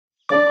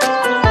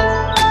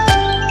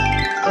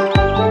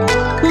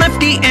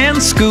Lifty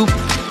and Scoop.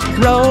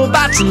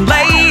 Robots and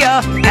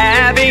Leia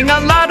having a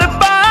lot of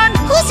fun.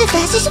 Who's the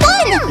fastest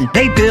one?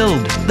 They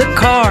build the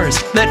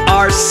cars that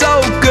are so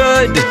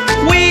good.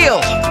 Wheel,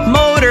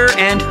 motor,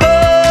 and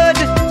hood.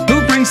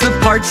 Who brings the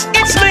parts?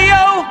 It's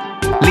Leo.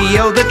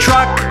 Leo the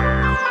truck.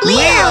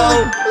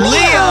 Leo!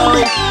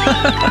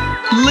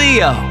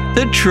 Leo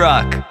the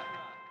truck.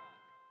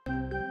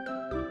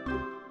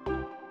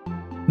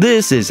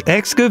 This is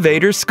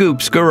Excavator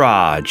Scoop's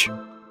garage.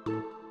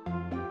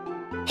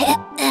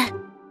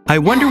 I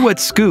wonder what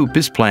Scoop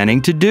is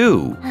planning to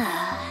do.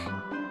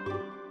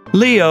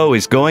 Leo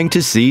is going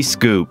to see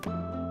Scoop.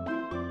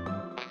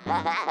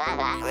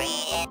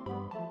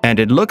 And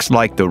it looks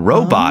like the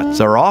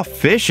robots are off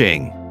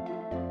fishing.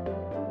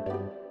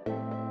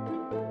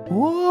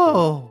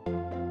 Whoa!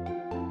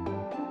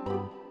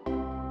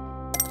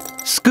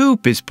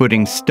 Scoop is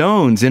putting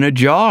stones in a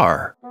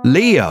jar.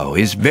 Leo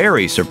is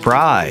very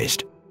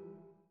surprised.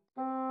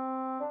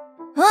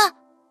 Huh?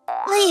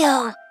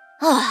 Leo!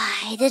 Oh,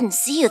 I didn't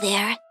see you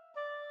there.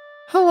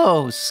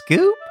 Hello,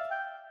 Scoop.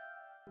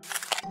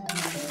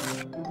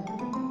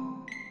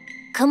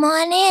 Come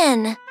on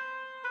in.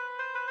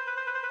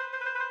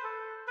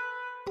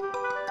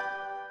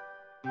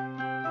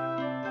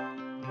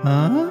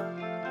 Huh?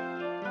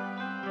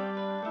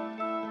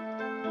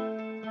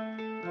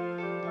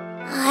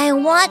 I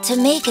want to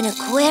make an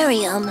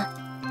aquarium.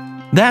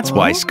 That's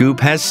why Scoop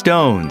has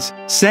stones,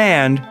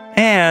 sand,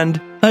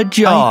 and a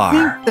jar.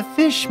 I think the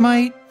fish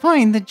might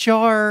find the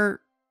jar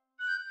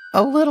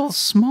a little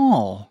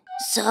small.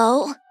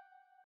 So?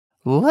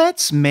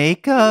 Let's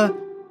make a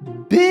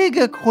big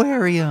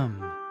aquarium.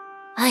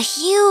 A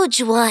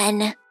huge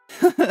one.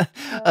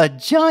 A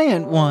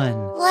giant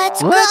one.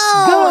 Let's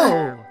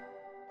go!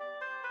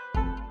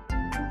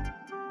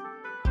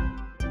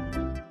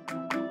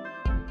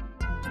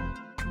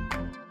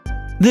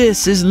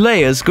 This is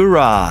Leia's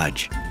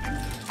garage.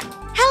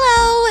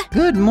 Hello!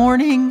 Good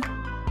morning.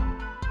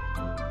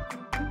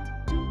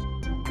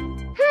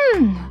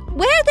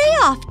 Where are they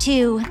off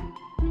to?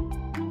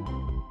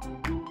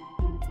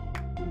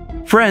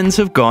 Friends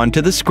have gone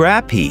to the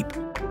scrap heap.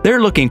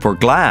 They're looking for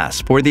glass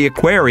for the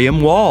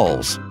aquarium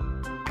walls.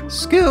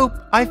 Scoop,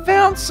 I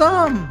found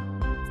some.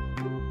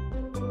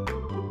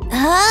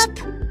 Up?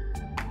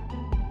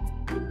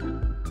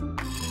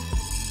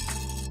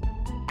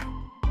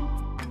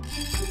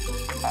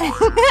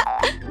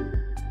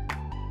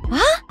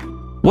 Huh?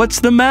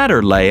 What's the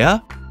matter,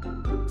 Leia?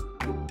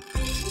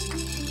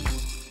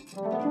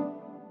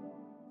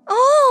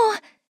 Oh,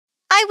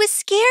 I was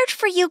scared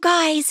for you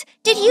guys.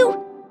 Did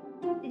you...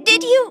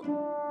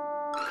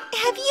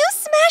 Have you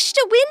smashed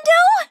a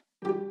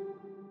window?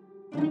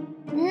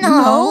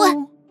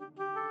 No.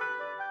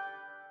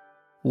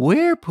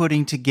 We're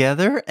putting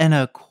together an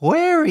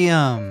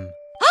aquarium.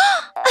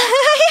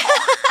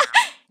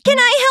 Can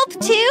I help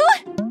too?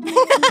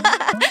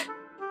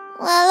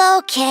 Well,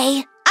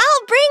 okay.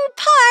 I'll bring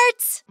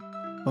parts.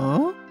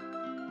 Huh?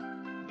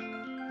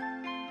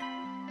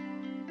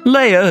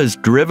 Leia has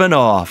driven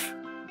off.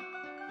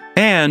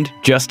 And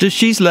just as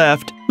she's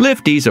left,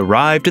 Lifty's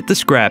arrived at the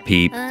scrap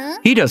heap.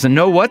 He doesn't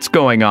know what's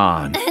going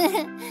on.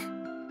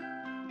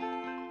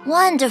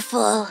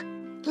 Wonderful.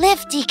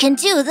 Lifty can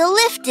do the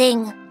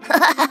lifting.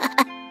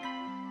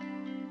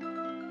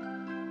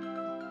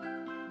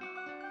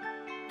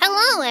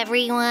 Hello,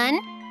 everyone.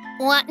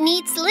 What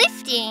needs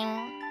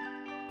lifting?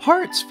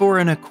 Parts for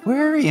an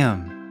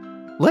aquarium.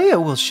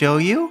 Leia will show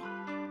you.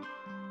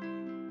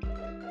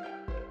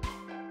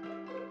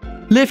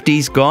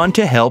 Lifty's gone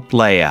to help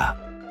Leia.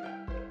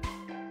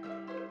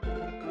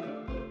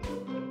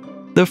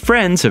 The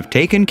friends have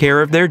taken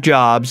care of their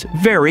jobs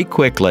very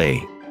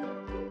quickly.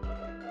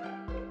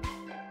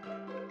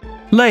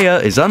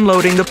 Leia is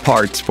unloading the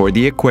parts for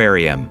the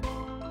aquarium.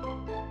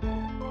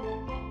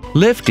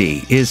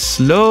 Lifty is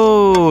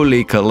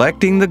slowly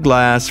collecting the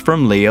glass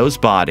from Leo's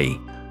body.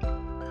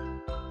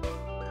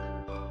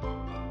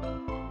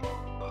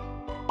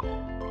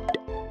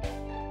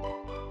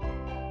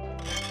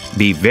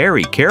 Be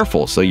very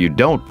careful so you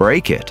don't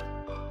break it.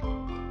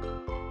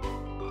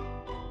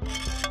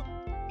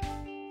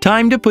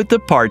 Time to put the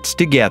parts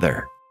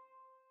together.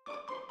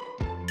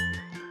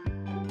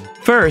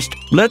 First,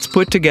 let's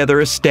put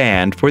together a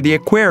stand for the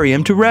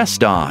aquarium to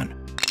rest on.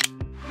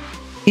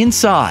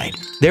 Inside,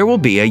 there will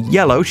be a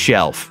yellow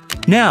shelf.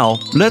 Now,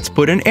 let's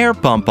put an air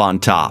pump on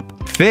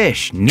top.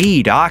 Fish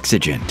need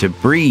oxygen to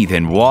breathe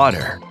in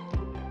water.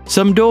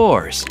 Some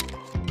doors.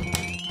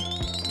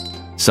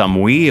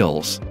 Some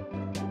wheels.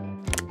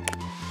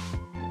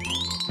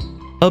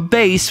 A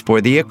base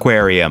for the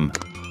aquarium.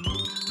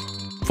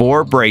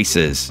 4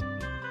 braces.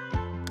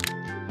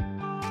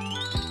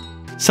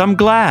 Some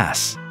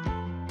glass.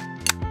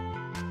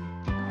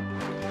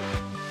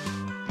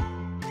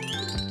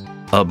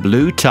 A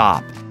blue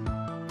top.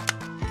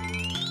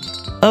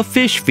 A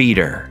fish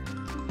feeder.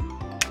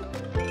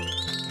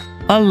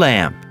 A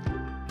lamp.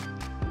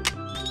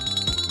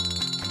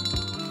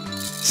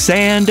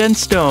 Sand and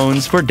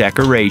stones for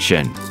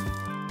decoration.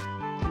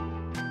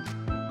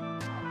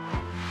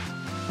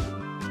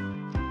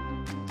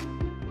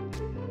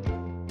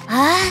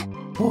 Huh?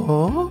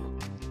 Oh?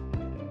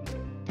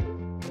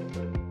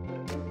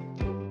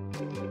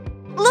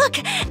 Look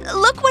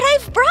what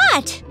I've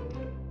brought!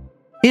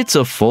 It's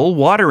a full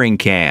watering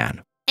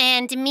can.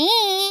 And me.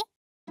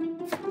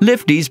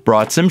 Lifty's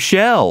brought some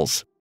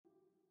shells.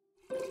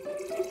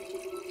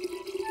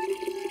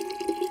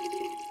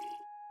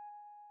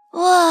 Whoa!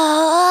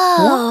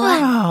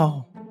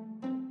 Wow!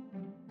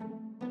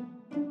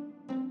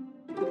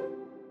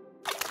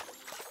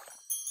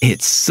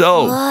 It's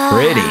so Wow.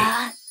 pretty.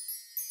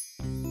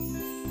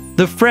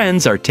 The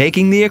friends are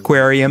taking the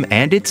aquarium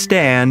and its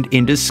stand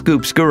into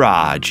Scoop's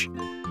garage.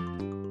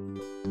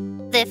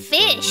 The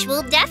fish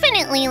will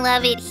definitely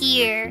love it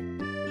here.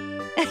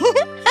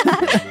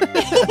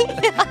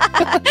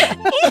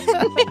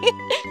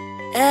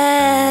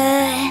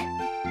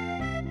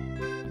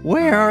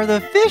 Where are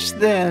the fish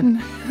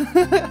then?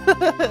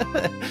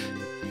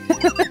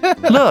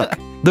 Look,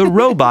 the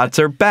robots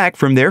are back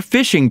from their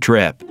fishing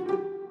trip.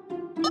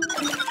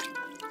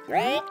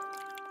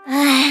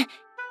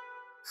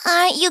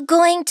 Aren't you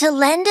going to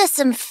lend us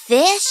some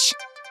fish?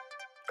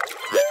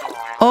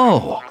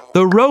 Oh,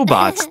 the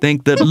robots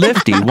think that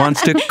Lifty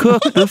wants to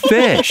cook the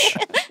fish.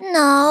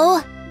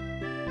 No.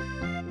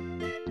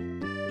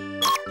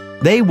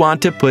 They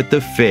want to put the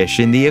fish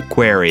in the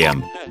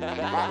aquarium.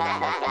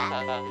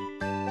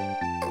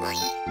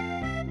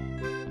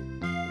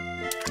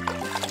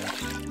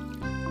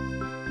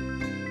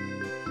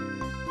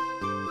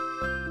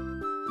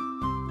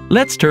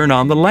 Let's turn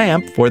on the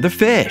lamp for the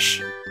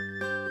fish.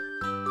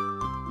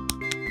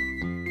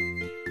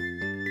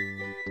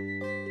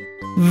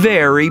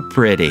 Very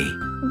pretty.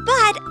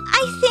 But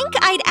I think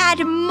I'd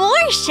add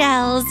more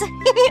shells.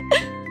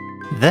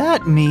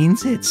 That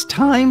means it's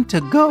time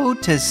to go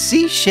to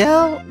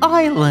Seashell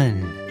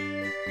Island.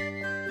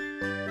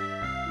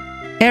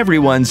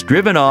 Everyone's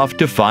driven off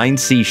to find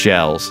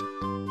seashells.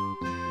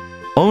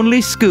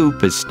 Only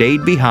Scoop has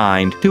stayed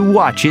behind to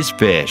watch his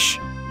fish.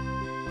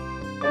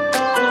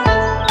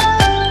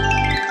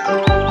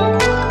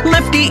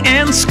 Lifty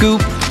and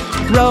Scoop,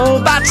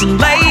 robots and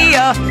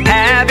Leia,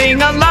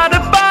 having a lot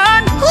of fun.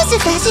 Who's the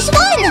fastest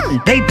one?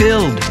 They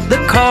build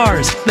the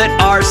cars that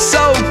are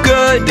so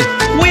good.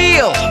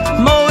 Wheel,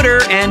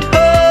 motor, and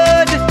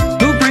hood.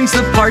 Who brings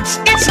the parts?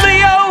 It's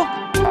Leo.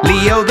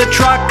 Leo the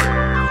truck.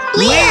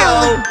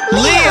 Leo.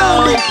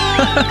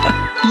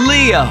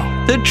 Leo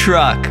the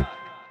truck.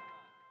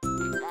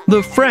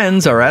 The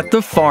friends are at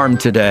the farm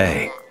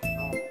today.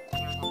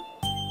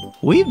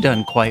 We've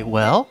done quite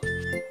well.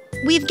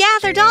 We've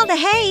gathered all the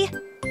hay.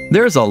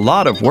 There's a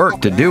lot of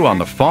work to do on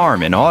the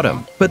farm in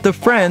autumn, but the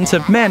friends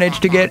have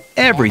managed to get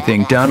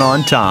everything done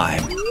on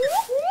time.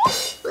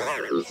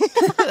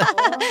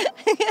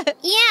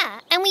 Yeah,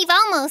 and we've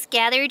almost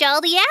gathered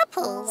all the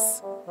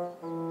apples.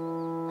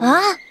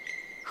 Huh?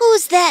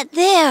 Who's that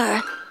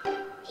there?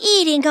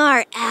 Eating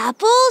our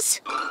apples?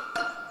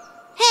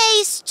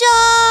 Hey,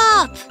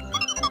 stop!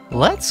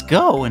 Let's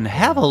go and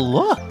have a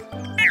look.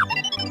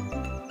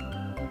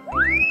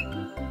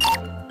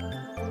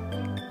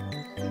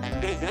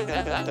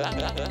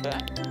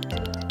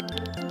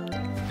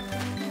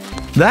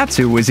 That's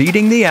who was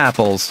eating the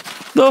apples,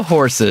 the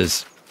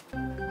horses.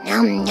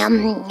 Yum,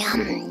 yum,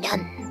 yum,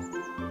 yum.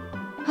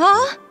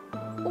 Huh?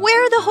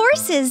 Where are the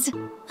horses?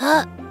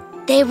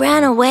 They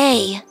ran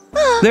away.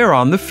 They're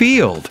on the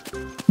field.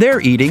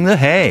 They're eating the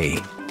hay.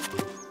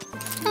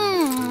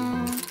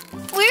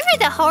 Where are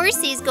the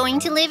horses going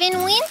to live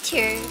in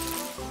winter?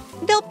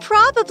 They'll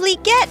probably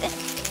get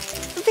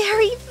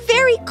very,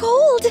 very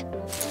cold.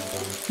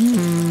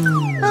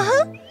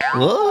 Uh-huh.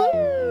 What?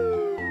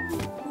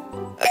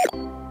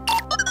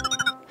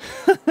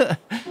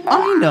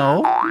 I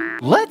know.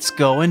 Let's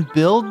go and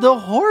build the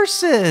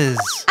horses.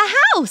 A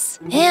house.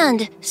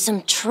 And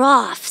some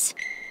troughs.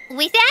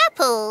 With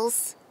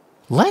apples.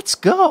 Let's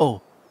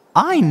go.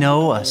 I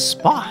know a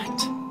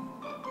spot.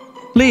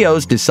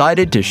 Leo's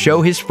decided to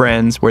show his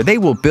friends where they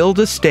will build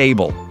a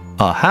stable,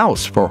 a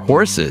house for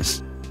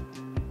horses.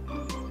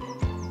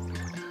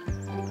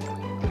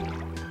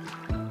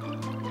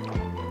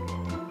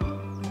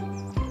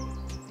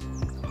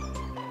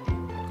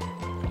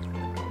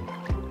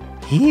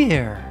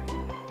 Here.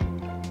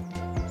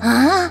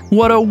 Huh?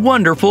 What a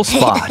wonderful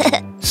spot!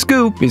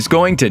 Scoop is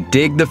going to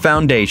dig the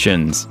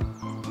foundations.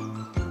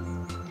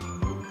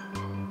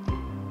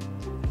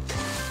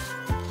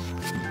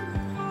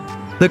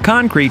 The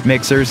concrete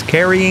mixer's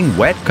carrying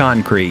wet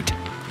concrete.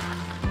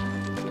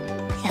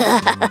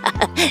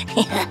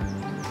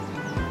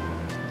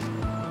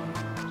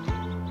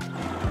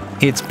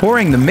 It's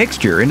pouring the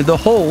mixture into the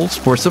holes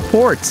for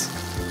supports.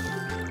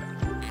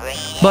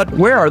 But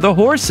where are the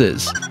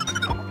horses?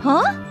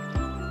 Huh?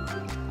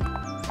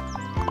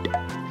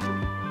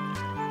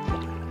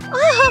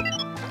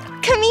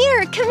 Come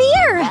here, come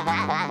here.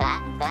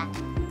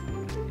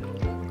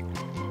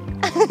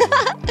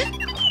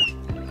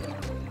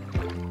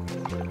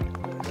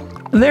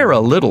 They're a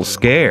little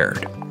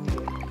scared.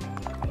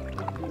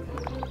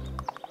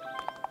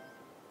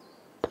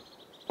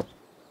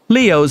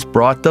 Leo's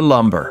brought the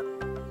lumber.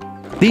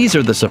 These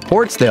are the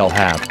supports they'll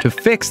have to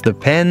fix the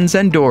pens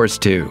and doors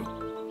to.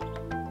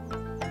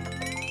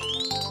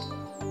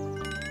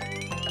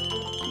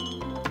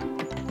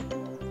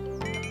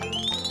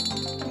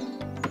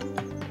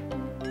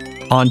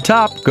 On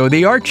top go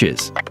the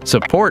arches,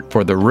 support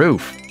for the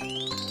roof.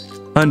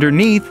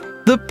 Underneath,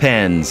 the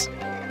pens.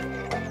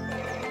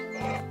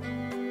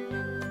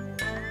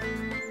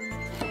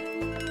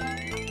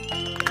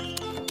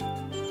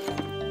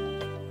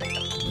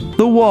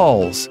 The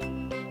walls.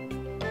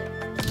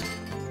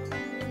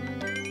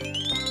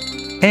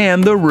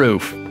 And the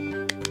roof.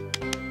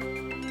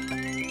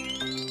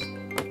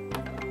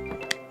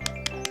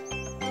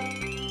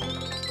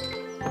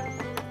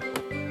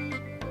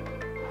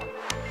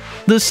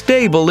 The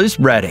stable is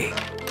ready.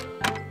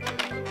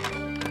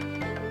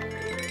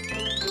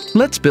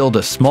 Let's build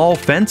a small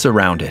fence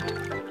around it.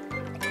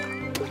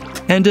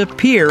 And a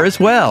pier as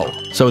well,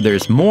 so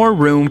there's more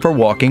room for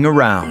walking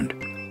around.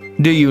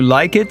 Do you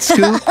like it,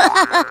 Scoop?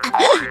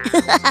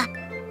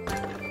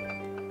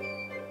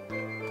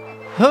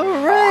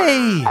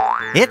 Hooray!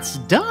 It's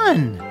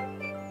done!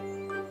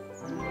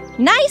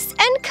 Nice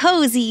and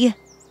cozy.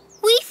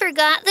 We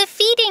forgot the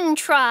feeding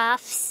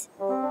troughs.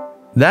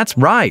 That's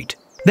right.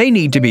 They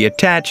need to be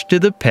attached to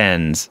the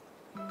pens.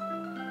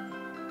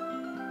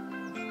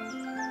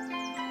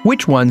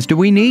 Which ones do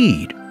we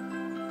need?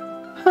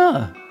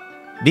 Huh.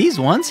 These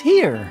ones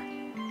here.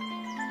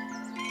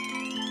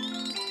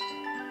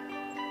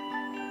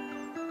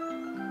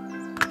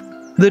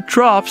 The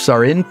troughs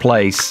are in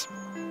place.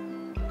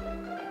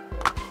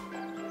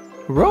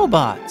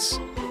 Robots,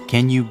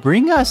 can you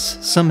bring us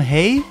some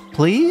hay,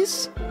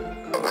 please?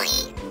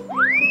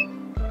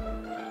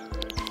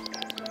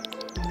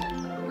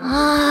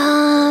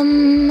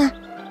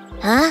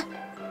 Huh?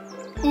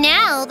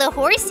 Now the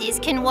horses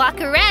can walk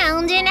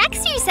around and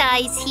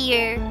exercise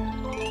here.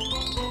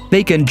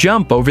 They can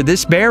jump over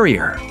this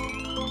barrier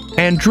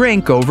and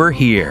drink over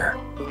here.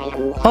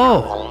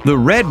 Oh, the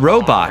red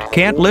robot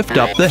can't lift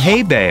up the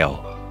hay bale.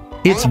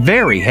 It's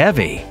very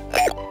heavy.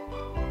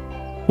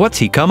 What's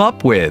he come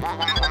up with?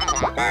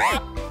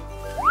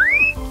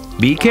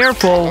 Be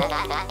careful.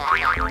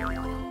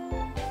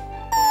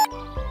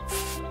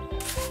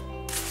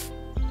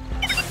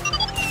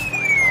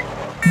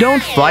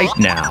 Don't fight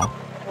now.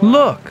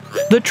 Look,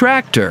 the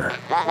tractor.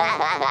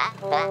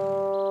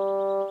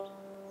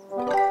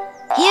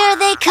 Here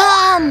they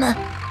come!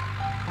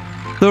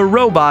 The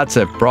robots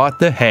have brought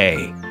the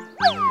hay.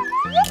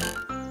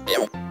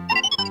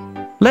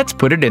 Let's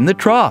put it in the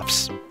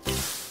troughs.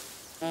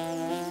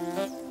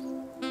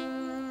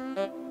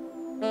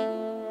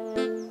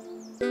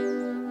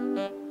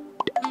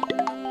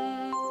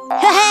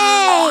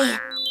 Hey!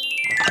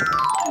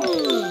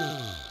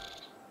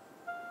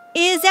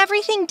 Is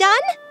everything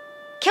done?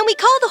 Can we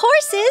call the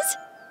horses?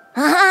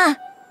 Uh-huh.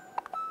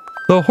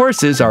 The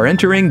horses are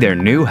entering their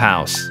new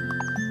house.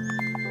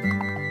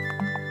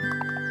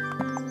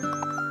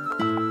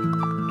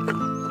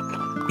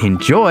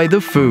 Enjoy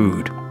the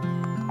food.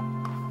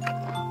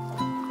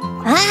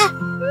 Huh?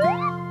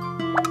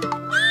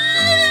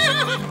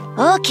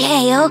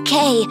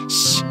 Okay.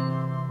 Shh.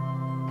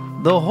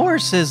 The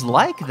horses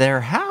like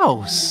their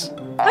house.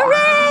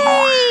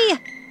 Hooray!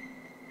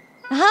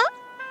 Huh?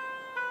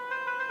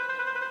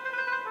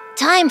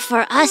 Time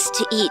for us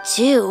to eat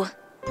too.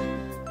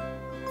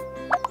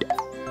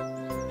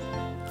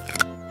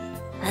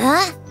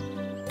 Huh?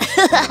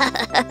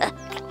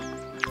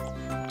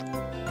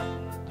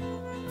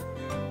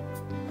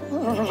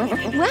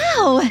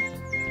 Wow!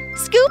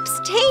 Scoops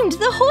tamed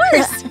the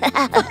horse!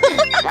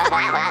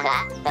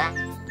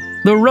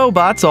 The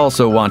robots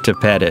also want to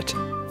pet it.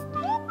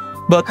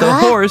 But the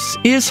horse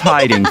is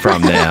hiding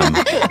from them.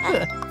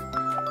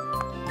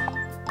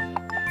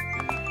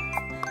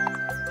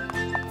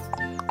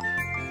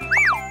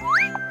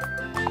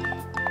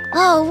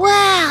 Oh,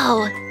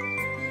 wow!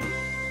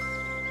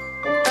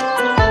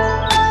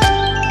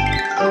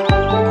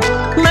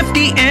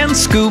 Lifty and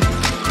Scoop,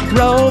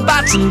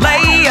 robots and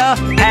Leia,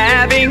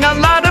 having a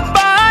lot of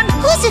fun.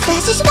 Who's the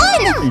fastest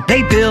one?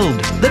 They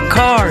build the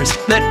cars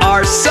that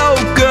are so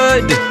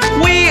good.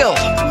 Wheel,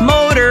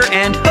 motor,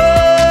 and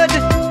hood.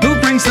 Who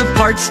brings the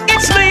parts?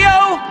 It's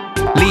Leo.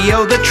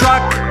 Leo the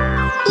truck.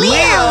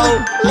 Leo.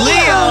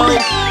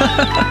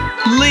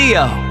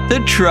 Leo the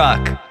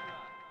truck.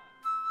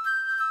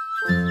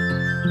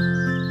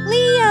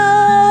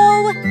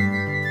 Leo!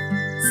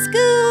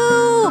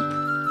 Scoop!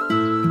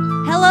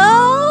 Hello?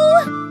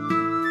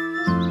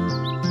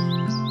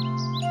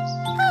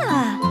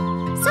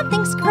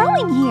 Something's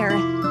growing here.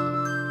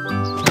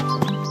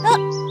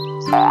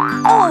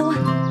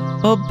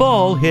 Oh! A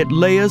ball hit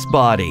Leia's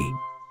body.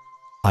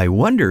 I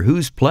wonder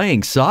who's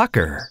playing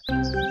soccer.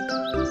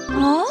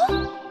 Huh?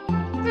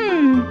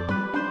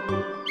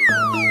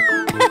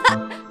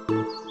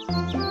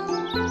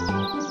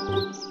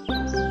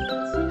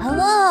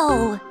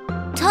 Hello.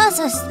 Toss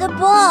us the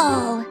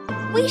ball.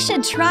 We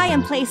should try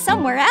and play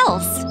somewhere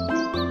else.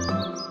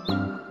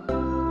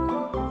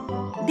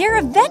 There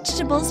are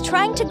vegetables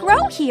trying to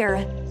grow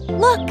here.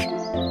 Look!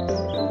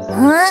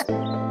 Huh?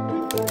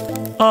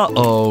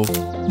 Uh-oh.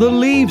 The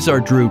leaves are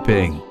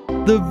drooping.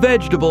 The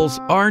vegetables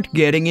aren't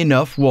getting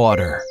enough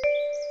water.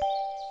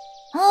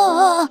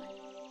 Oh,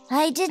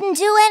 I didn't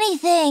do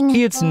anything.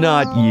 It's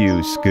not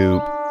you,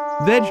 Scoop.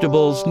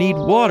 Vegetables need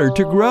water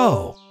to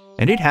grow,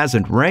 and it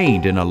hasn't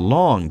rained in a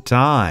long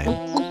time.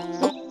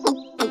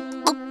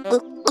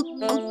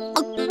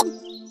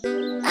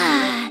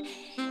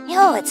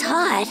 Oh, it's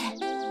hot.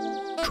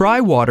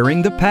 Try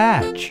watering the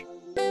patch.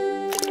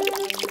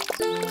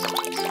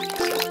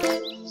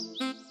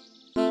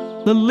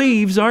 The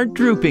leaves aren't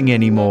drooping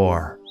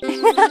anymore.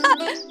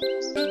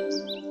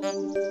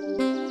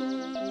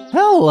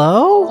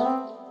 Hello?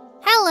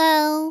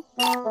 Hello.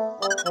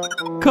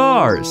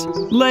 Cars,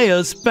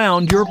 Leia's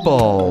found your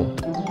ball.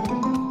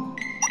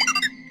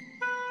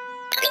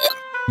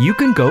 You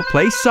can go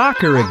play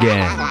soccer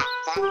again.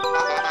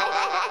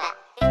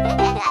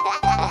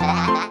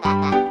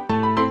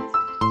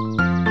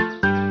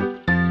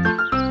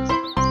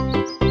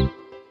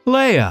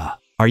 Leia,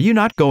 are you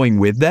not going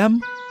with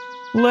them?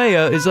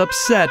 Leia is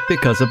upset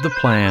because of the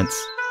plants.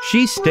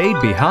 She stayed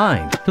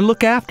behind to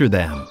look after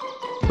them.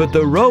 But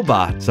the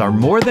robots are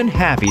more than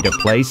happy to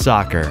play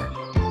soccer.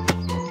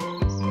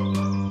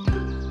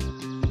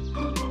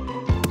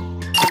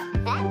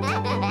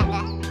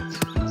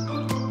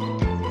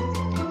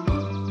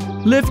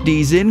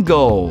 Lifty's in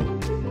goal.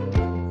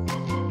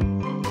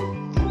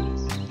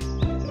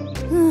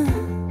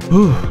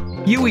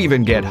 You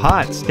even get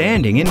hot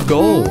standing in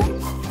goal.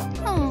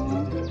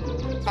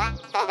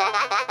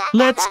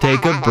 Let's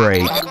take a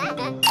break.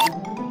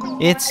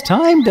 It's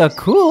time to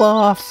cool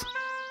off.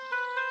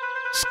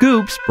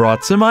 Scoops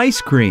brought some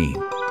ice cream.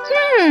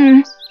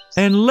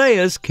 And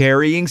Leia's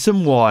carrying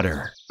some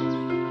water.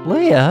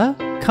 Leia,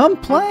 come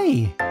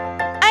play.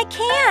 I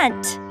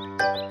can't.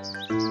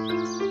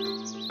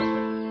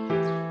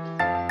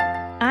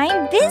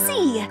 I'm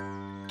busy.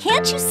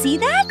 Can't you see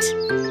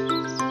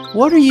that?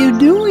 What are you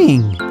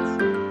doing?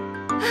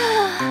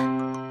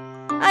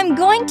 I'm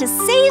going to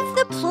save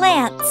the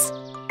plants.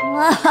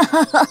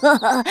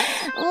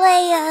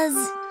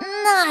 Leia's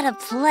not a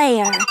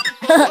player.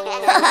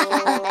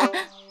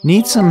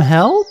 Need some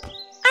help?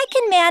 I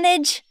can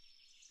manage.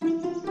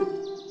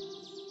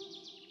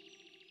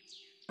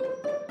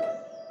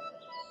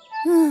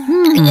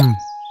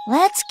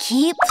 Let's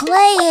keep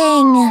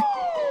playing.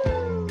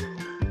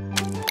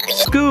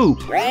 Scoop!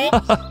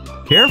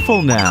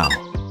 Careful now.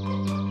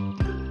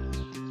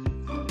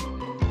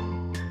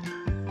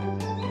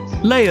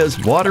 Leia's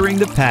watering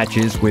the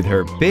patches with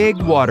her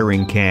big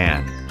watering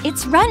can.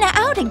 It's run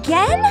out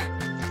again?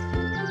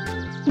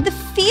 The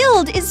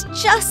field is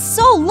just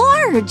so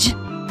large.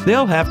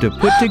 They'll have to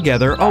put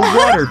together a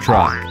water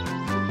truck.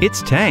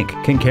 Its tank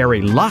can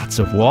carry lots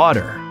of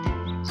water.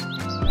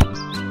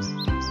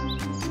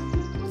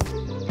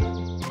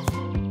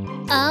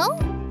 Oh?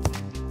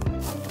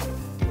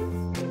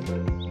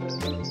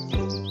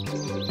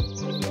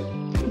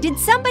 Did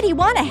somebody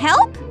want to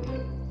help?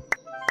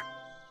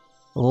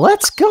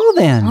 Let's go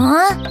then.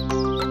 Huh?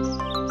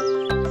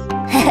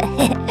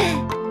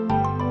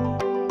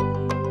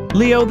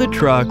 Leo the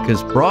truck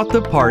has brought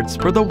the parts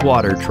for the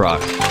water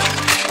truck.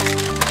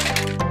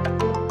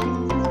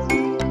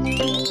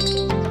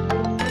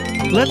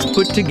 Let's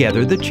put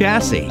together the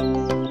chassis.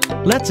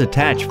 Let's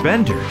attach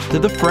fenders to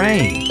the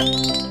frame.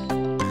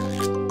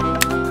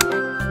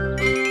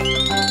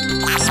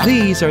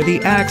 These are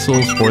the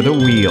axles for the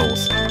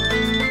wheels.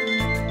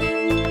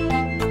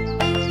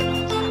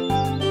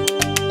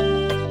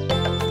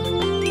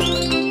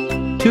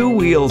 Two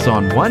wheels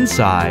on one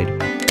side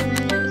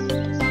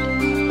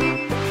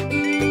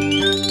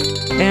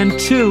and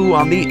two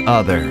on the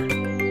other.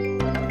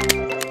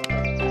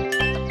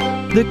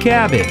 The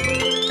cabin.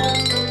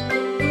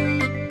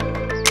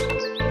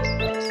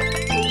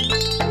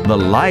 The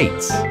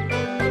lights.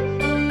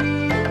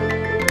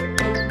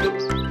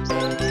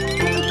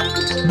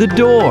 The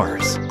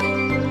doors.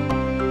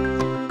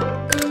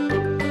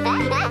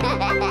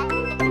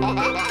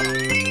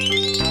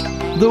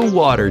 The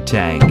water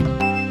tank.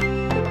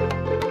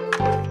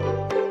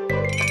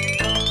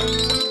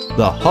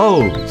 The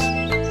hose.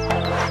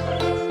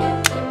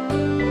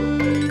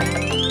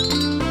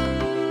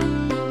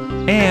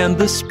 And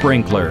the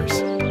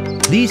sprinklers.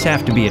 These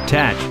have to be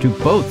attached to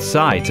both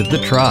sides of the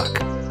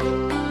truck.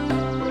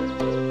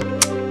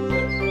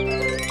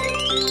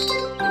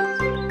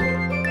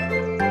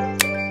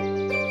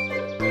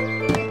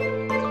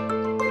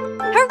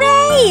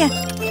 Hooray!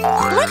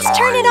 Let's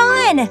turn it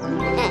on.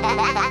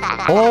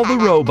 All the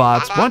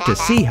robots want to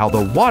see how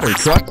the water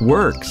truck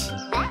works.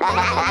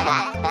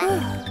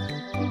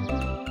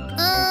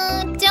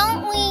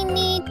 Don't we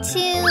need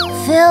to...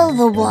 Fill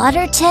the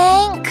water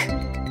tank?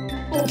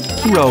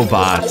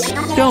 Robots,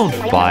 don't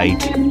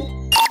fight.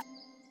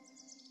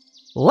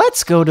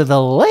 Let's go to the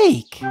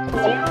lake.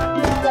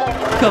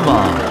 Come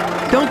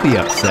on, don't be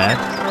upset.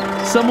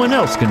 Someone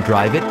else can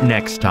drive it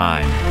next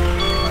time.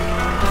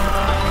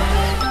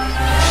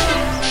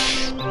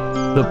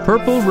 The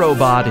purple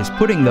robot is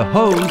putting the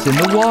hose in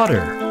the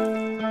water.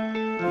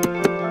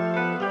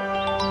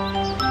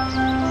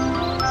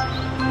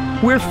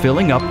 We're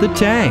filling up the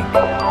tank.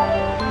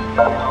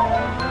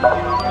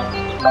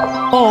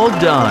 All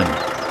done.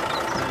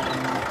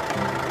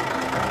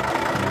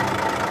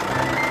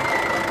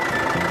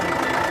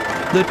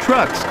 The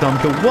trucks come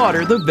to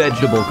water the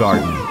vegetable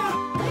garden.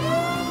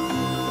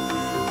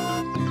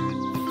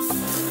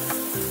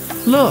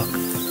 Look,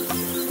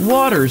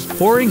 water's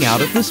pouring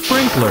out of the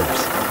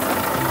sprinklers.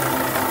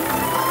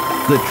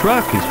 The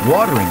truck is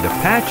watering the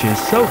patches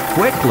so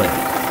quickly.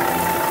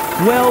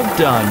 Well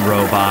done,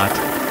 robot.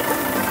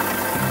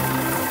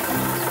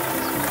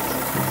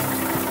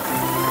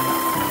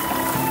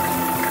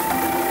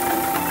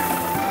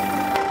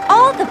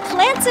 All the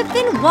plants have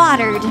been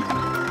watered.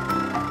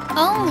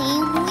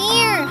 Only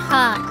we're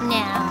hot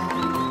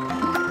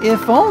now.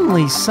 If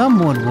only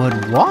someone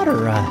would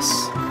water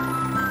us.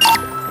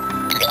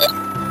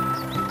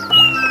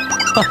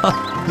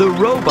 The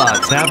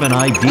robots have an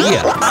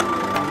idea.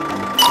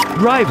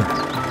 Driver,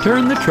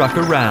 turn the truck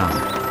around.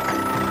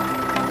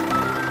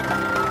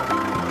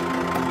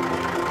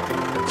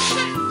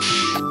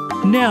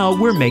 Now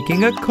we're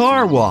making a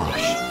car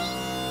wash.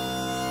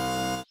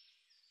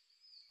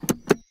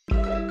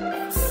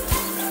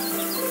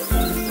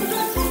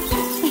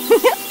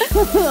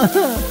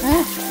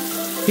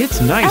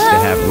 It's nice to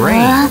have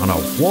rain on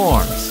a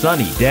warm,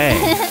 sunny day.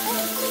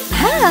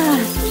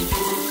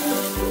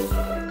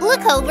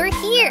 Look over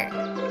here.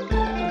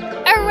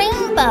 A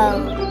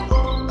rainbow.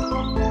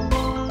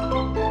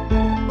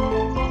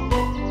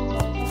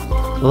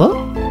 Huh?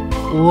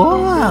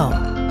 Wow!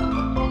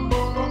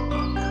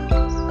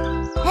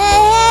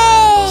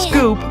 Hey!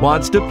 Scoop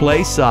wants to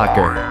play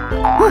soccer.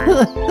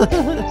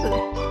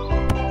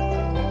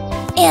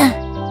 Yeah.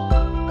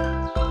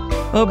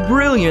 A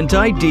brilliant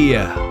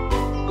idea.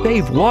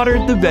 They've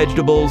watered the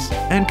vegetables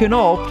and can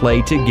all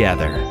play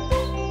together.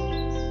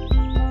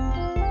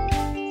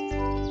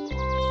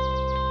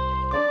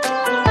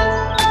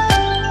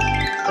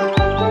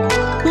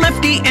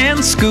 Lifty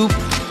and Scoop,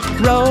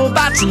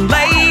 robots and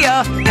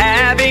Leia,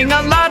 having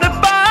a lot of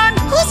fun.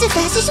 Who's the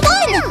fastest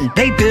one?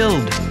 They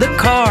build the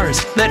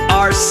cars that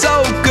are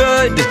so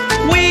good.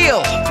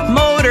 Wheel,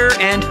 motor,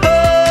 and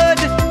hood.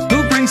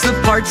 Who brings the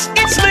parts?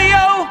 It's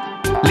Leo.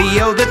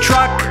 Leo the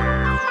truck.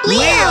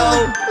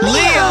 Leo!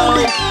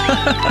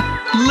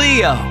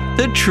 Leo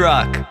the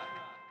truck.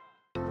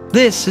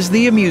 This is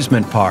the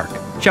amusement park.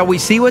 Shall we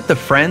see what the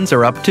friends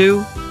are up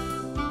to?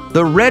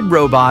 The red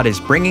robot is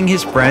bringing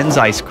his friends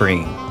ice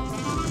cream.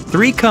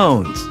 3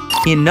 cones,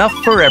 enough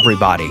for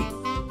everybody.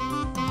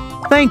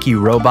 Thank you,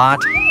 robot.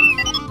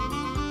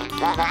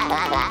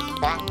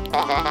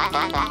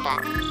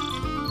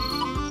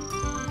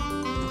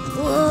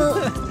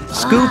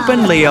 Scoop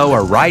and Leo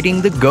are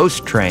riding the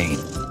ghost train.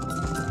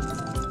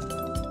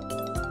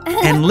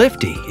 And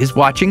Lifty is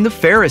watching the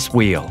Ferris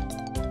wheel.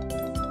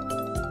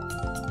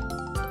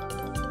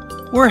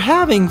 We're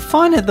having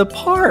fun at the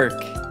park.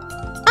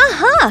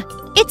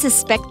 It's a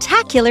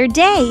spectacular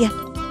day.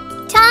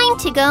 Time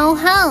to go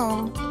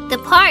home. The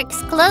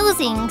park's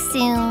closing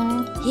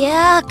soon.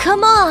 Yeah,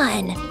 come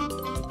on.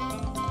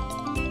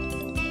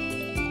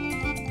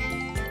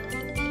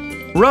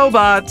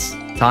 Robots,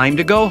 time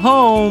to go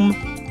home.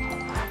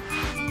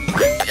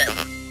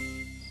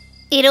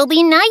 It'll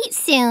be night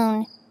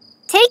soon.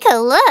 Take a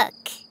look.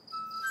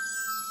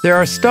 There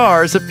are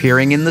stars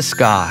appearing in the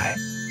sky.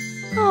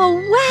 Oh,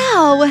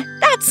 wow!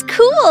 That's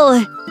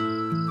cool!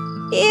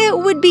 It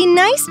would be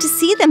nice to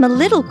see them a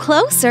little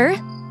closer.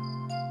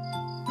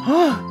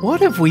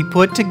 What if we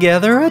put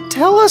together a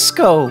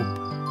telescope?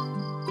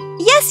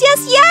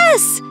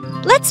 Yes!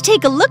 Let's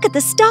take a look at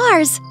the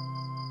stars.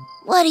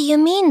 What do you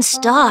mean,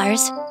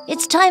 stars?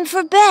 It's time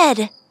for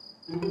bed.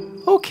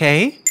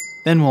 Okay,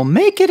 then we'll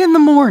make it in the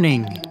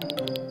morning.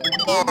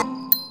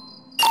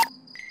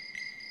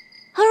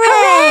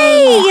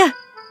 Hooray!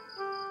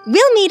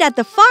 We'll meet at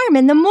the farm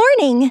in the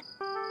morning.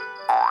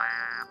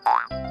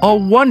 A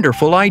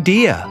wonderful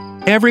idea.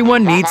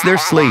 Everyone needs their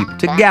sleep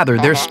to gather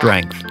their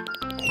strength.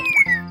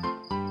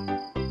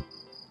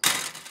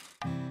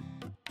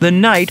 The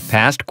night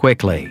passed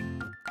quickly.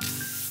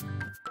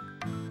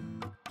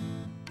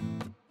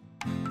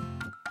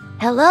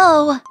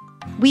 Hello?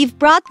 We've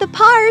brought the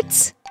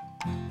parts.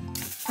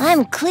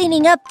 I'm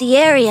cleaning up the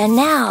area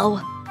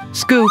now.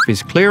 Scoop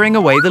is clearing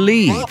away the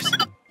leaves.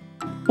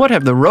 What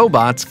have the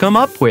robots come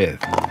up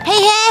with?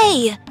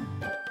 Hey!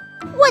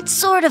 What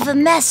sort of a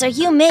mess are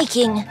you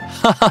making?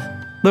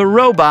 The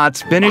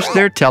robots finished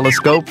their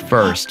telescope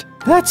first.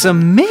 That's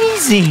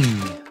amazing!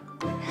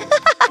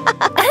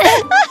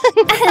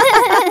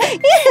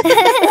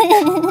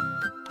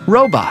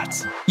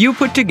 Robots, you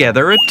put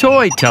together a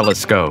toy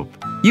telescope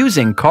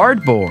using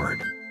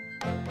cardboard.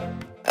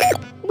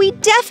 We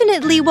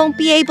definitely won't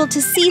be able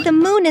to see the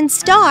moon and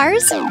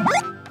stars.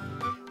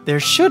 There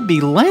should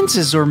be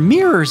lenses or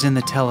mirrors in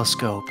the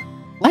telescope.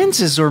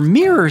 Lenses or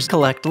mirrors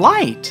collect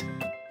light.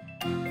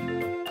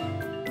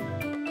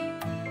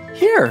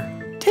 Here,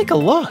 take a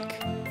look.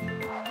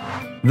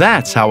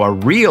 That's how a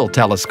real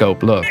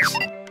telescope looks.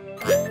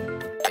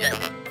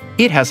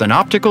 It has an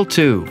optical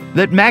tube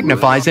that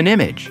magnifies an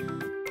image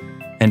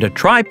and a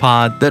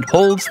tripod that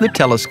holds the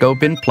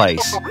telescope in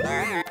place.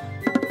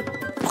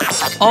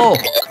 Oh,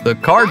 the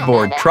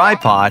cardboard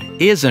tripod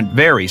isn't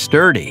very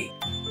sturdy.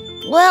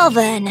 Well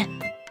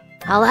then,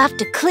 I'll have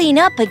to clean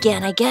up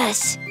again, I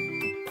guess.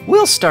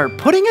 We'll start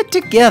putting it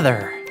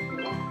together.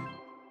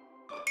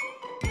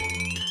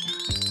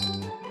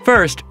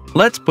 First,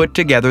 let's put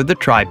together the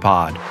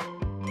tripod.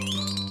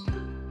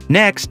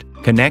 Next,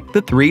 connect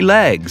the 3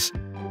 legs.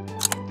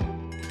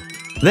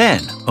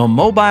 Then, a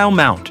mobile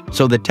mount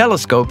so the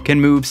telescope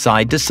can move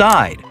side to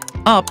side,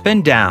 up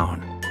and down.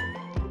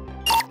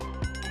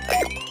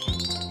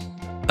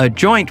 A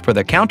joint for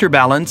the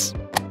counterbalance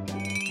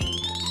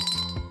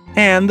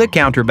and the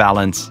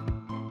counterbalance.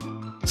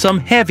 Some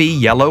heavy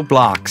yellow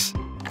blocks.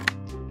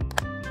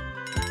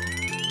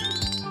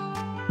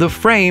 The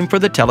frame for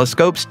the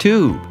telescope's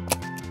tube.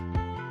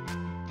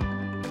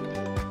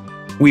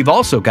 We've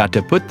also got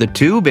to put the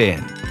tube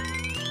in.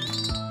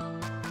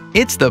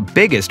 It's the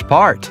biggest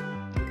part.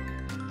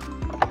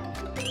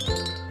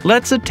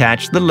 Let's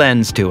attach the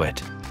lens to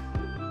it.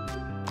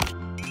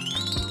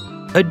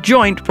 A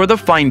joint for the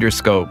finder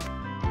scope.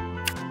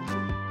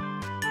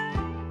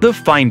 The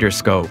finder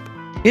scope.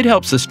 It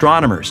helps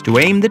astronomers to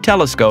aim the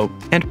telescope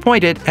and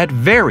point it at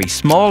very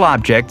small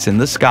objects in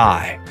the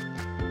sky.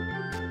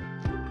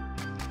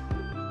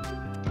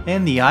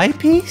 And the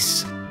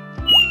eyepiece?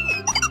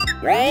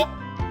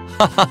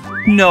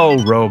 No,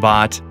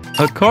 robot.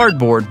 A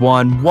cardboard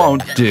one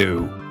won't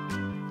do.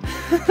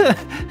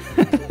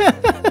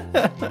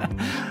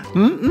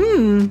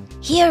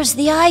 Here's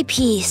the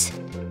eyepiece.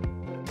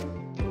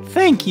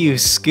 Thank you,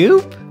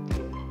 Scoop.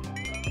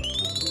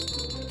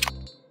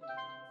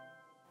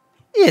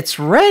 It's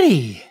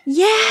ready.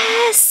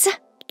 Yes!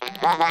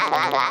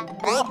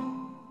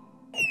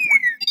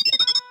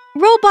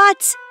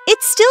 Robots,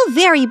 it's still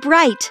very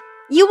bright.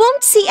 You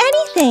won't see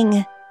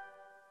anything.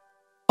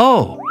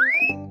 Oh,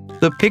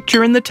 the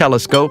picture in the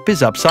telescope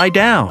is upside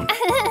down.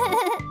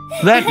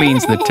 That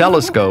means the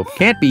telescope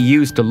can't be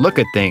used to look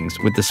at things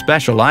with the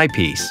special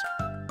eyepiece.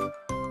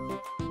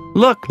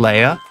 Look,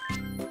 Leia.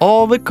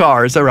 All the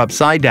cars are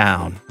upside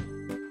down.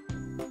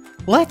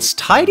 Let's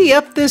tidy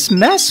up this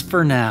mess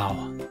for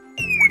now.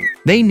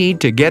 They need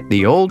to get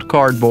the old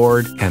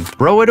cardboard and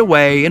throw it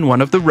away in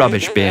one of the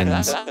rubbish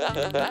bins.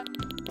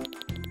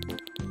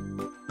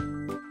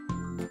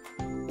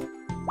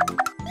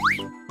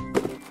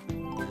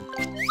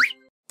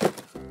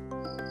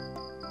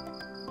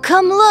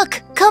 Come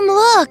look, come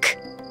look.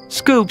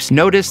 Scoops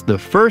noticed the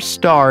first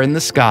star in the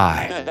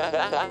sky.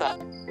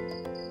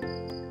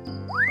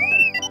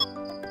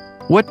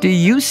 What do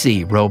you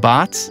see,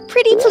 robots?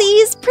 Pretty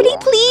please,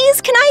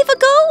 can I have a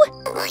go?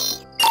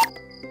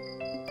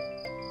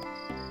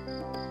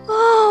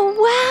 Oh,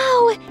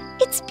 wow,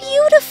 it's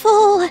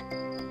beautiful.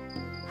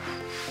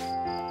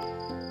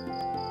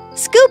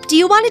 Scoop, do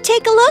you want to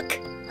take a look?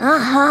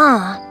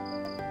 Uh-huh.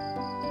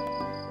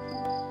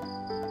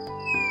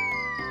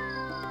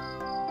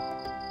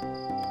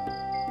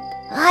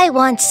 I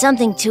want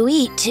something to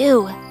eat,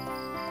 too.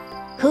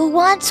 Who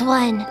wants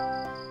one?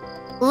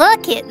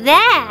 Look at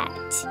that!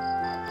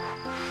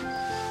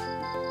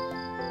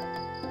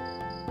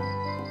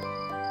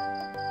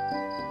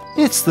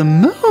 It's the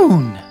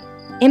moon.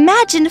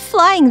 Imagine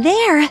flying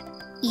there.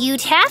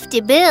 You'd have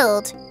to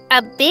build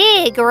a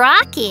big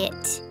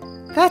rocket.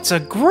 That's a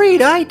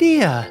great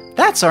idea.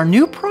 That's our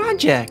new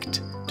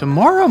project.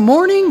 Tomorrow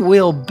morning,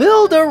 we'll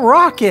build a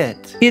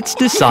rocket. It's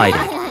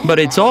decided, but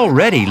it's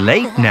already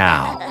late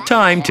now.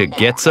 Time to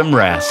get some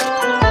rest.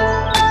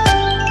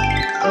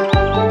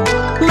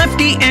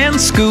 Lefty and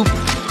Scoop,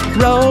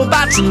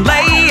 robots and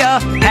Leia,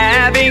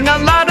 having a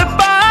lot of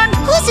fun.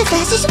 Who's the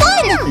fastest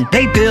one?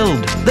 They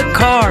build the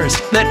cars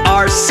that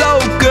are so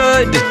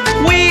good.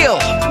 Wheel,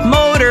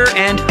 motor,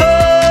 and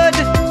hood.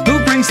 Who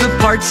brings the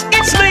parts?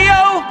 It's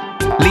Leo.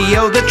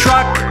 Leo the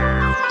truck.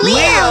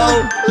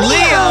 Leo.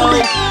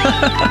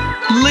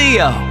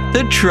 Leo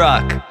the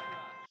truck.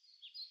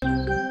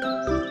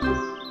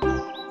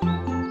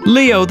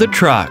 Leo the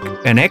truck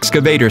and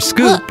Excavator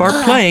Scoop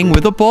are playing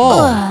with a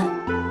ball.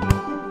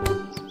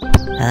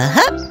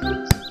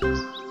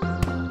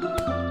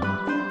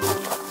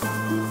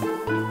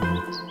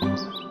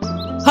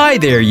 Hi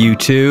there, you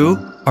two.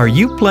 Are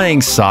you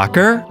playing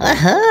soccer?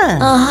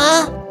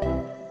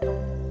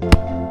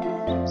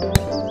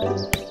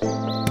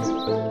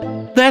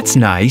 That's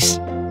nice.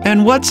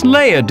 And what's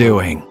Leia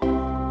doing?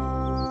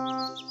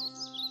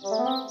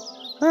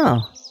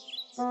 Hello.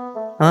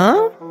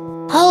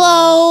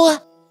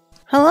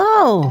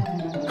 Hello.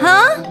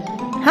 Huh?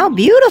 How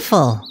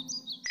beautiful.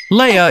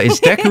 Leia is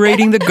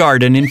decorating the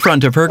garden in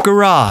front of her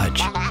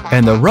garage,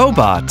 and the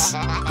robots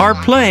are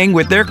playing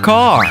with their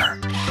car.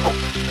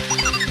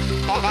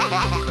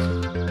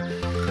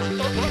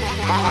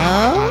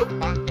 Oh?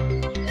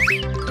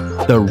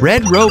 The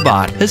red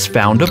robot has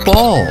found a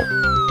ball.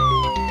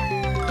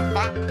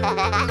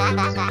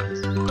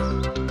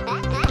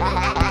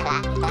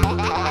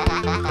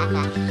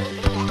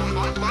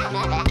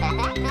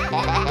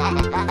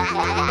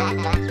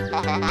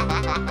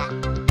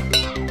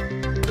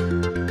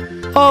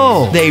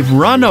 Oh, they've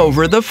run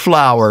over the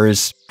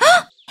flowers.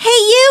 Hey,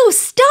 you,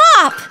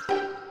 stop!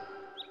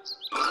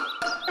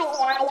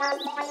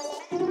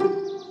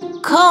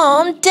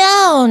 Calm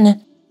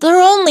down.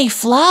 They're only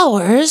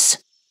flowers.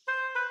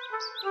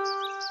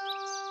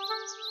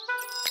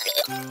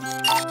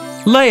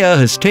 Leia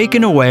has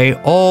taken away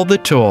all the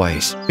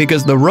toys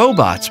because the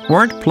robots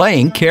weren't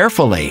playing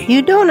carefully.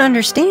 You don't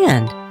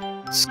understand.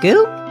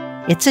 Scoop,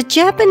 it's a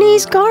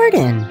Japanese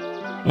garden.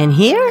 And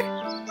here,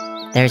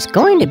 there's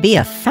going to be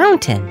a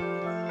fountain.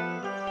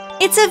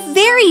 It's a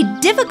very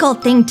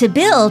difficult thing to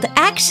build,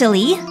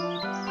 actually.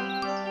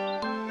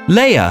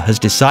 Leia has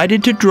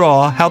decided to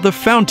draw how the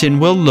fountain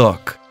will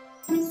look.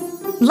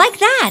 Like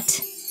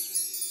that.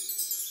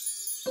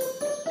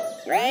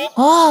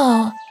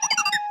 Oh.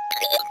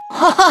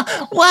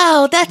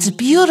 Wow, that's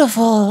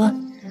beautiful.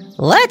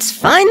 Let's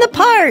find the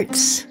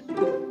parts.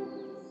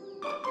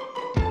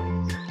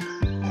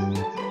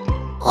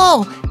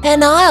 Oh,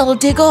 and I'll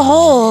dig a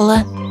hole.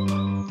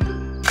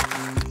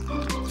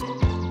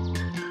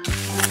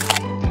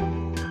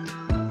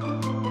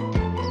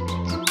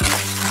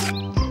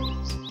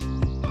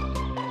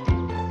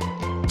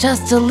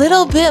 Just a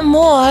little bit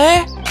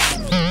more.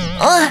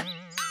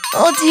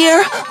 Oh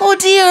dear, oh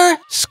dear.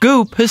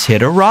 Scoop has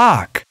hit a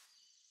rock.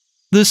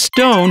 The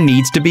stone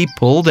needs to be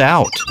pulled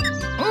out.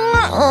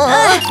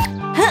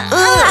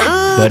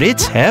 But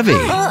it's heavy.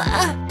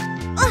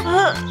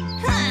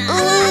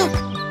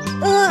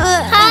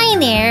 Hi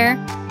there.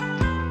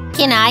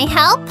 Can I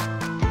help?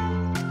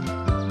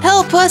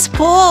 Help us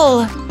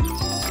pull.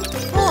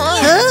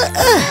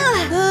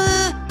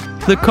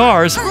 The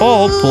cars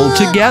all pull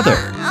together,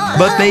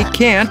 but they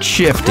can't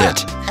shift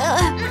it.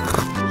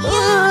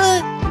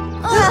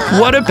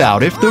 What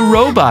about if the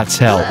robots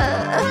help?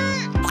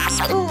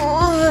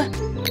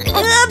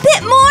 A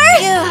bit more.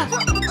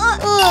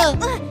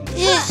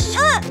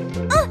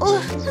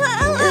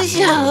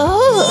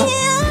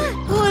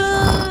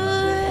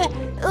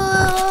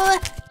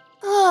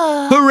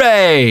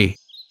 Hooray!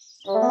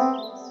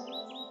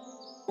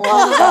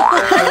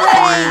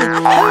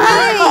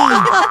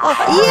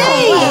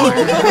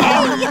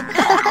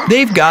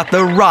 They've got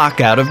the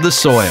rock out of the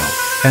soil,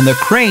 and the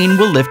crane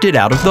will lift it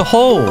out of the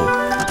hole.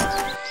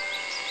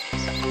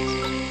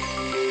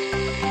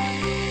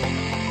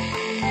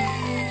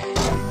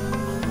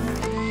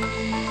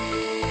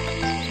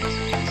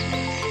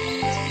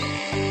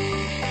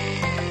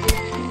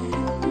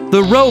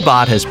 The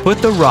robot has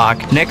put the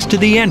rock next to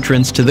the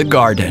entrance to the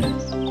garden.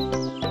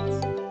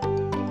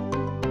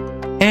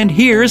 And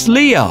here's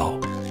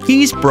Leo.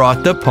 He's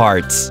brought the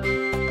parts.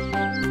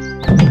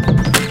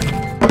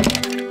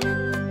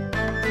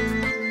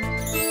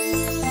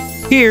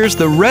 Here's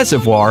the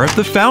reservoir of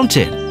the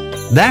fountain.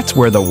 That's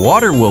where the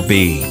water will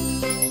be.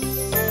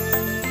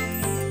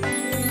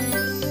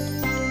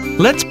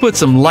 Let's put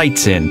some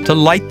lights in to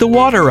light the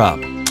water up.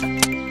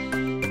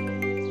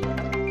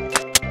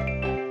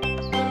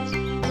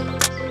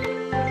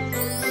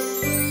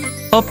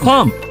 A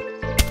pump.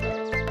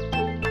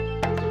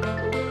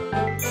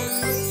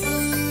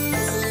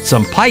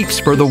 Some pipes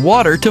for the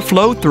water to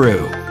flow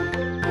through.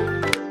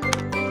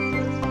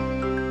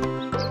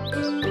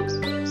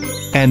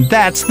 And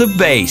that's the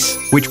base,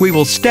 which we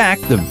will stack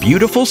the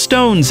beautiful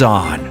stones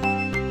on.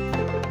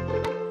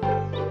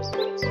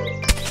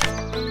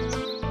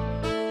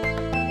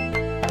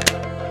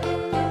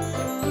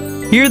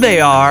 Here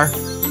they are.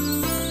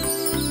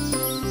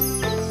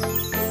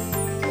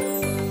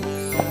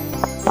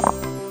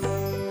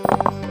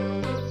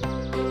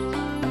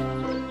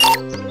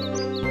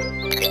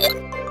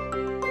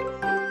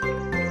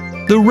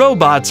 The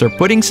robots are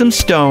putting some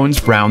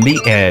stones round the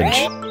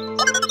edge.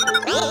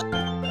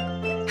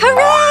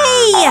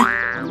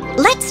 Hooray!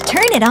 Let's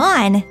turn it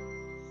on.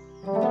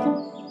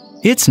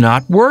 It's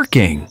not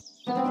working.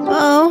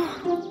 Oh,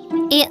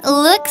 It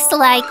looks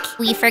like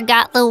we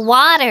forgot the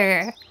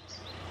water.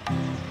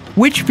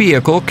 Which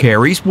vehicle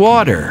carries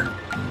water?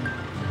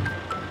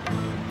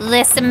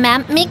 The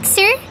cement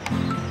mixer?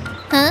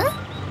 Huh?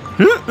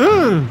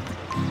 mm-mm.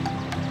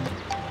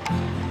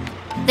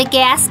 The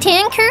gas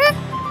tanker?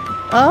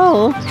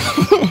 Oh.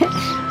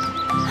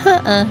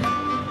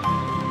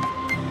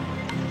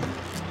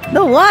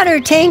 The water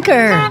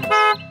tanker.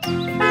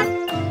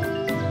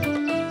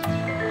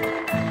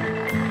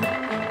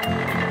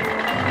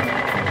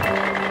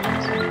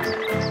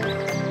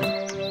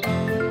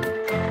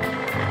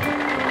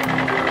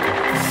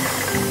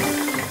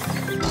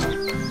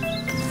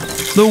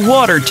 The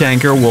water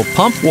tanker will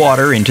pump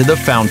water into the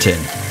fountain.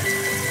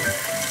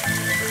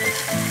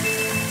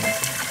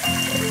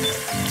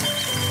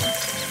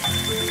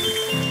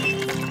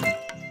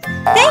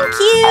 Thank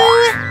you.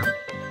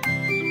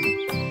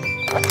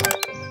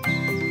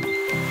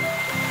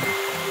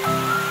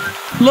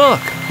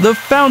 Look, the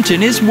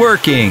fountain is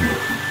working.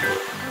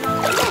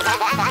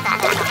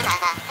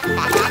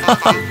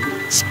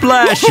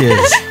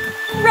 Splashes.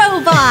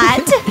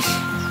 Robot.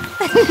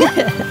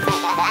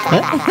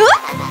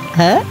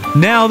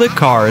 Now the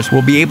cars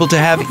will be able to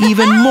have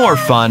even more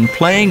fun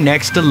playing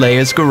next to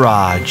Leia's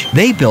garage.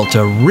 They built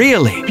a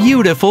really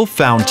beautiful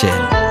fountain.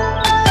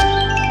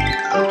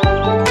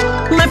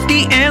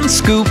 Lifty and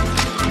Scoop,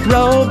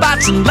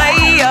 robots and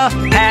Leia,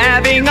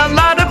 having a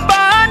lot of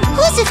fun.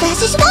 Who's the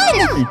fastest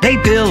one? They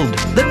build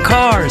the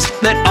cars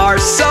that are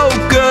so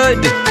good.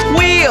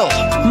 Wheel,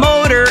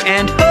 motor,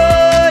 and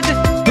hood.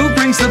 Who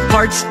brings the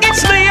parts?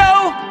 It's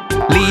Leo.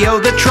 Leo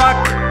the truck.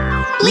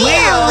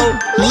 Leo!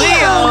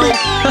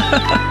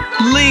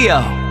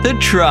 Leo the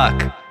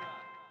truck.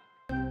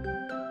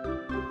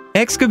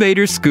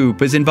 Excavator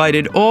Scoop has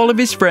invited all of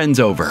his friends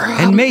over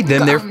and made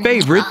them their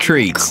favorite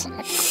treats.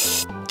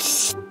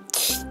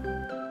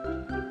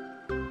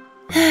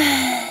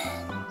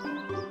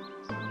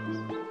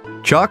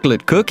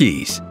 Chocolate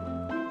cookies,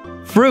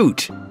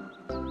 fruit,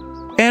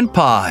 and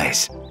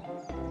pies.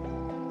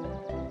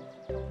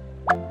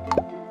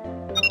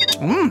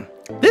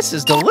 This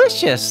is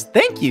delicious.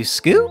 Thank you,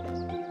 Scoop.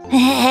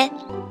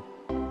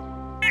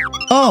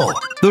 Oh,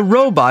 the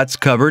robot's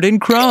covered in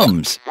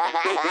crumbs.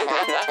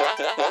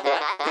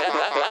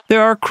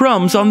 There are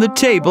crumbs on the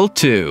table,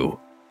 too.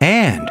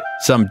 And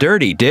some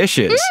dirty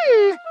dishes.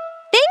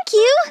 Thank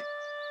you.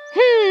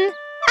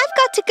 I've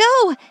got to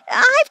go.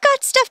 I've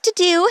got stuff to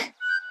do.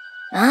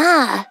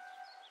 Ah,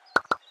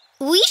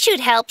 We should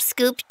help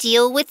Scoop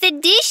deal with the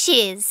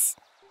dishes.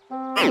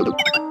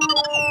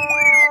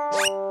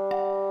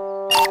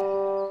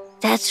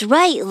 that's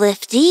right,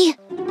 Lifty.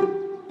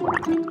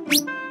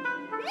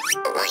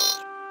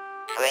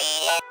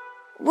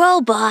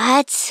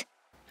 Robots.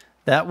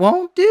 That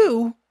won't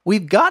do.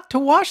 We've got to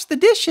wash the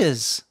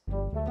dishes.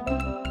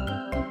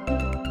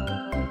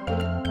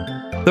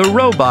 The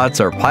robots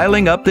are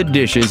piling up the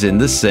dishes in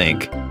the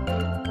sink.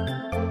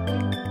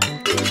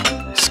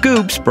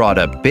 Scoop's brought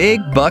a big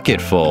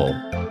bucket full.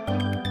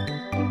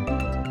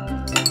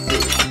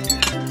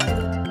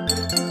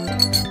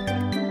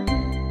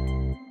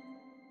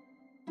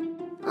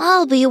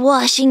 I'll be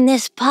washing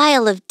this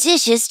pile of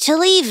dishes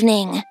till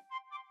evening.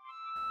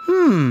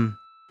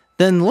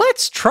 Then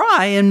let's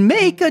try and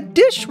make a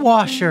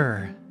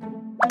dishwasher.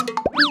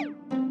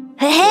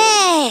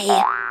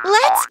 Hey!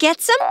 Let's get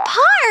some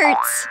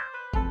parts.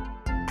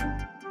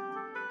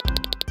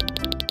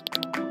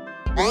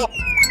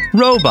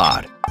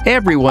 Robot,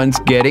 everyone's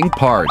getting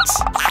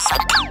parts.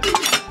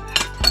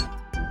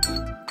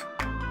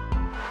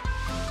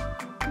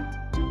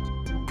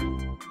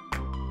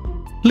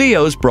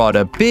 Leo's brought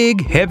a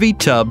big, heavy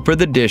tub for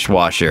the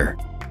dishwasher.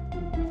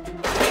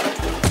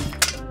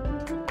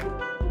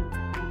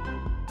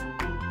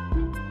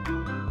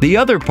 The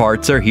other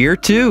parts are here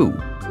too.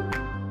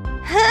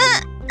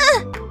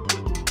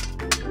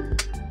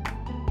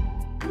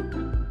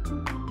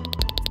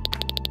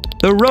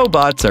 The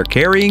robots are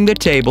carrying the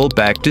table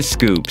back to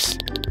Scoop's.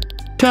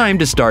 Time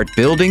to start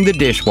building the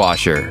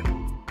dishwasher.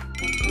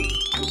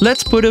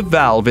 Let's put a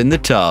valve in the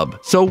tub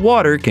so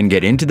water can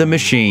get into the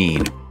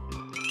machine.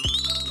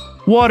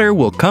 Water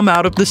will come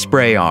out of the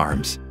spray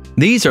arms.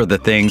 These are the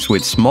things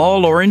with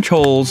small orange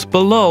holes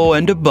below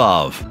and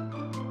above.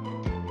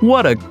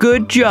 What a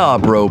good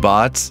job,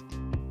 robots!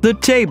 The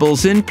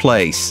table's in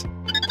place.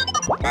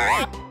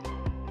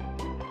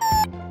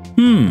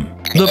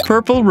 The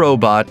purple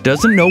robot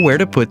doesn't know where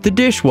to put the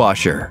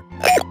dishwasher.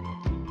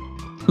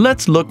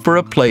 Let's look for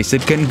a place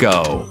it can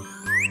go.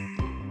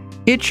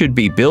 It should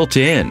be built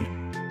in.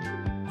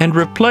 And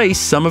replace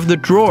some of the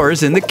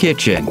drawers in the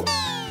kitchen.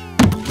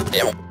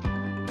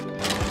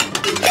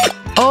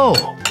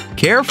 Oh,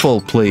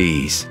 careful,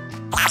 please.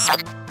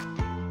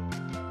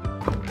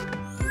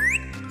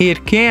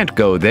 It can't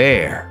go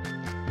there.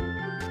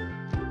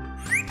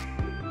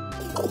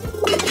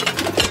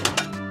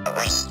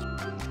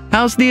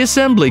 How's the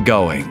assembly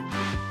going?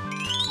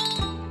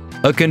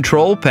 A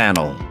control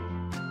panel.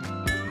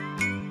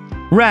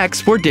 Racks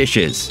for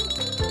dishes.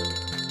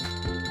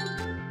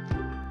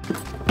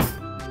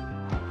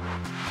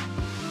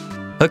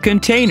 A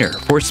container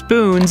for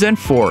spoons and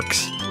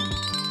forks.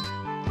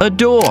 A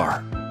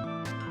door.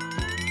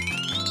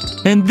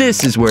 And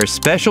this is where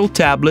special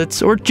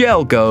tablets or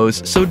gel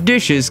goes so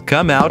dishes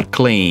come out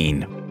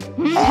clean.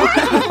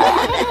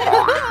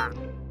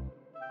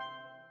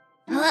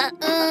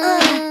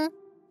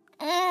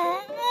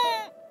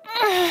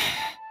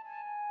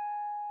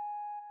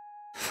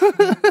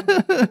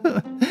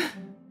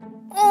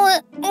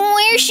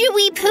 Where should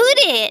we put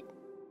it?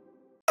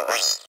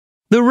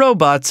 The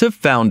robots have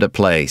found a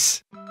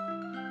place.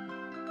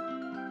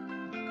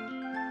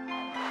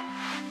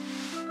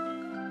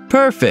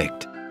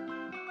 Perfect.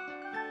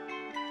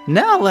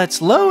 Now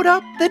let's load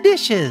up the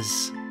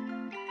dishes.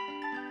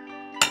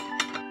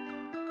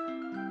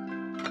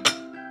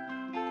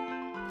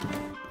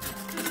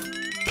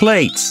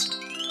 Plates,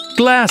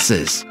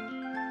 glasses.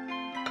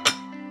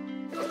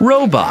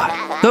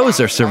 Robot, those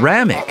are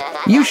ceramic.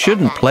 You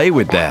shouldn't play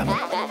with them.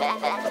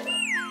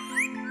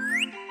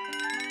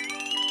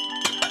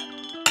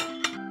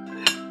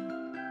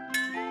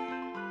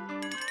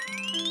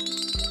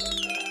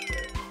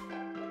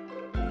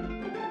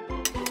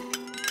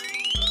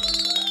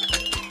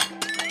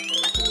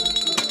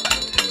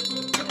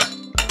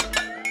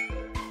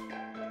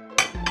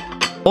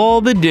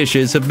 All the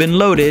dishes have been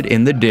loaded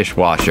in the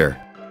dishwasher.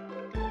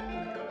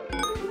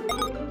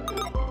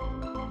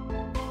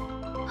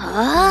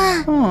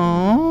 Huh?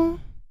 Aww.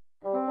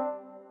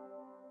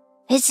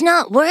 It's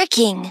not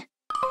working.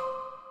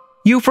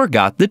 You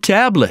forgot the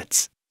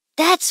tablets.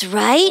 That's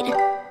right.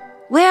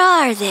 Where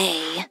are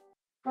they?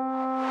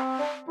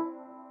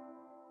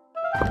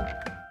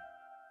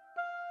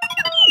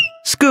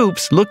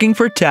 Scoop's looking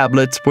for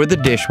tablets for the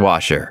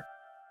dishwasher.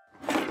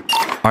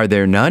 Are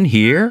there none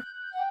here?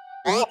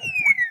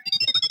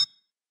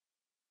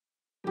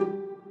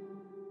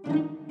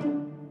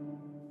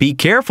 Be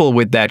careful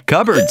with that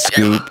cupboard,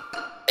 Scoop.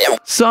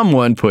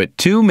 Someone put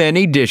too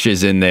many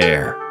dishes in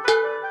there.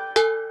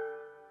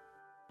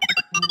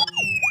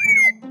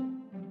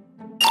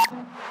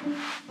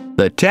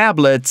 The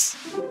tablets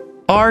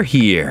are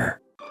here.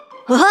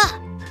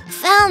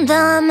 Found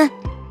them.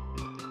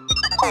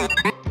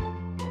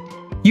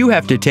 You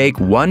have to take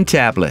one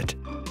tablet.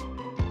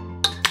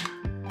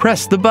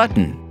 Press the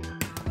button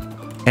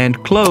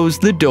and close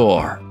the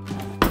door.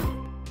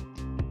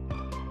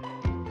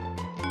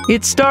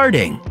 It's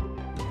starting.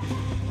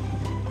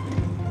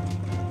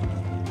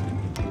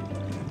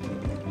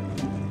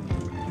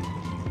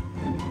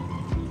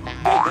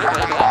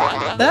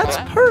 That's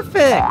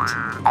perfect!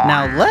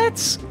 Now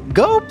let's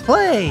go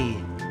play!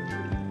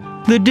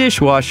 The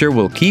dishwasher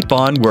will keep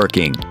on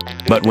working,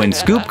 but when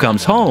Scoop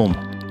comes home,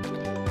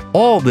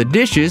 all the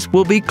dishes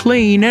will be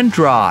clean and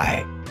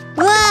dry.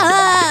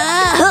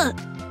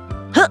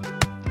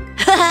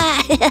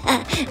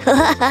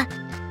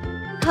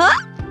 Huh?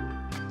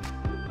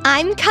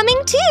 I'm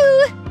coming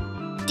too.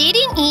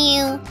 Didn't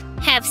you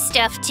have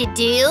stuff to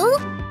do?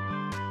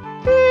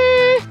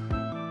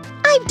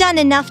 I've done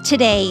enough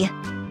today.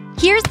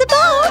 Here's the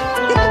boat.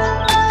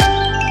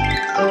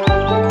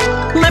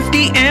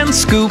 Lifty and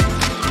Scoop,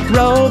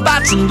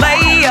 robots and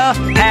Leia,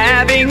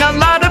 having a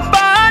lot of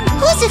fun.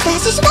 Who's the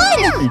fastest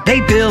one? They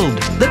build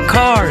the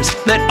cars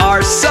that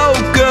are so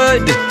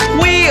good.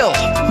 Wheel,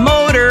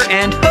 motor,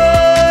 and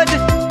hood.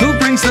 Who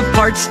brings the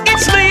parts?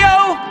 It's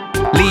Leo.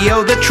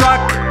 Leo the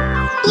truck.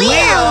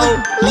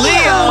 Leo.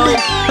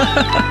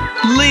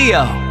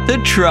 Leo the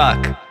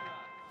truck.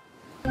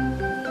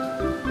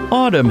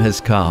 Autumn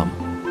has come.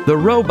 The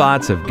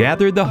robots have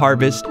gathered the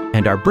harvest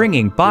and are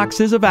bringing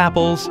boxes of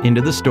apples into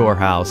the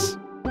storehouse.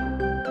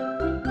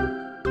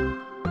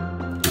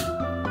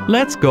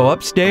 Let's go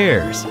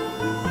upstairs.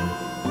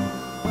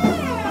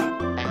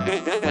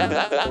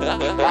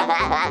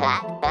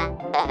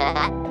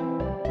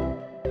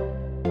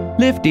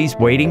 Lifty's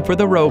waiting for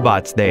the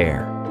robots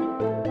there.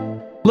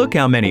 Look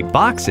how many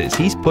boxes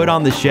he's put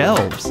on the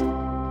shelves.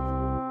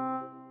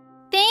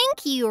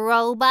 Thank you,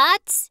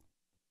 robots.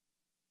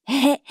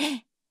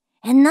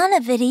 And none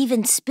of it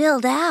even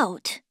spilled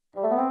out.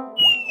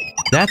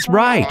 That's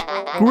right.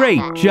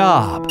 Great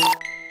job.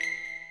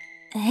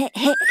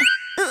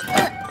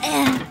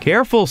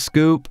 Careful,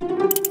 Scoop.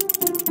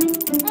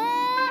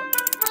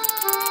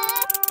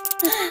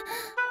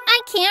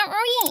 I can't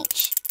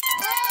reach.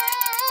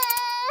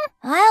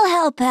 I'll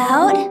help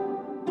out.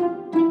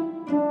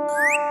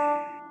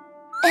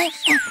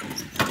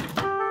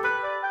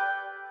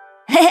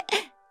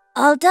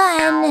 All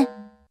done.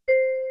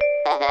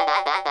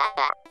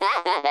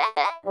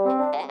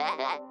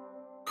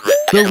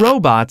 The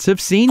robots have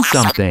seen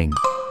something.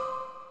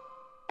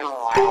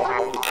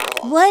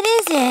 What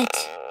is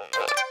it?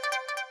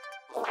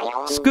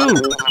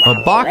 Scoop, a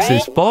box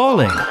is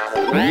falling.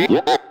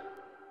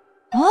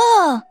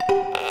 Oh!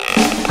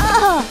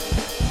 Oh!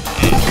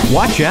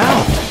 Watch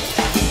out.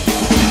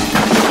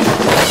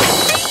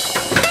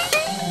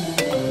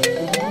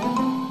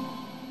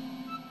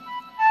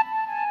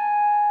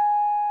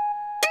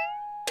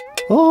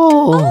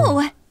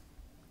 Oh!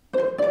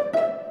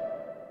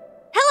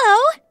 Hello.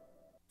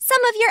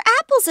 Some of your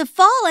apples have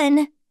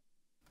fallen.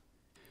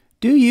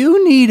 Do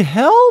you need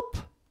help?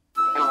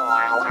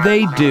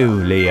 They do,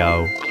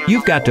 Leo.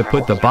 You've got to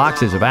put the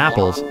boxes of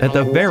apples at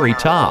the very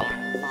top.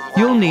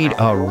 You'll need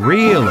a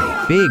really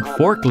big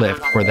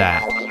forklift for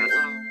that.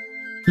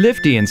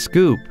 Lifty and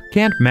Scoop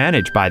can't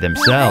manage by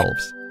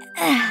themselves.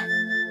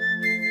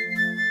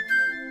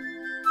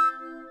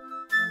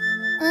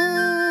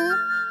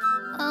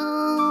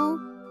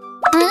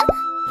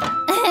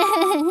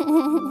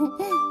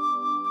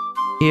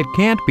 It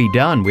can't be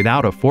done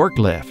without a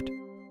forklift.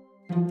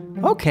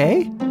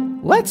 Okay,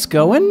 let's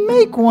go and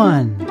make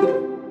one.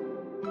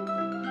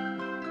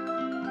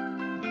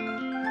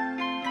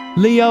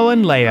 Leo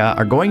and Leia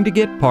are going to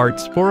get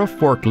parts for a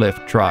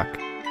forklift truck.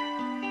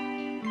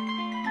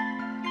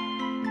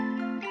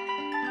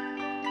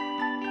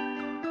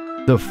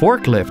 The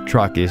forklift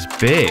truck is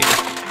big.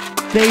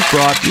 They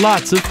brought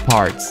lots of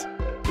parts.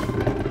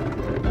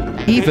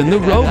 Even the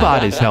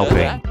robot is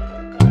helping.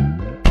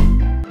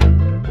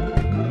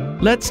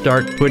 Let's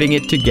start putting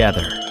it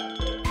together.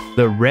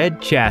 The red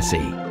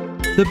chassis,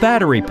 the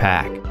battery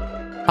pack.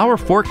 Our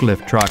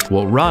forklift truck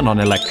will run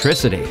on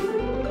electricity.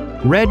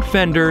 Red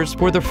fenders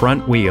for the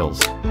front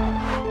wheels.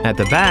 At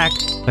the back,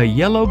 a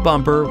yellow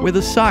bumper with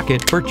a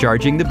socket for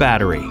charging the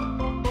battery.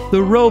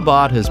 The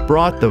robot has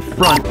brought the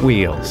front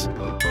wheels.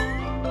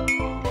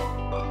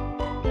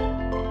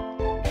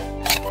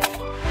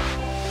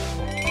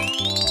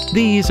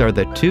 These are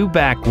the two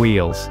back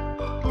wheels.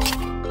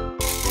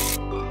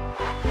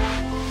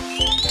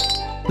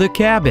 The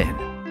cabin.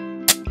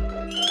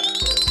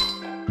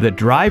 the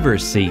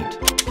driver's seat,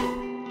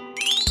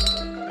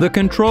 the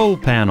control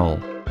panel,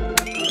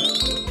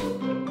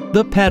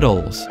 the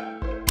pedals,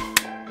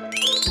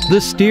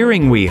 the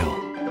steering wheel,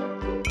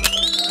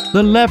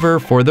 the lever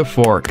for the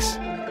forks,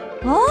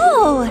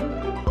 Oh!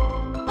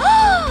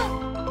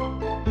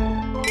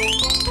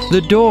 the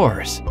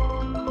doors,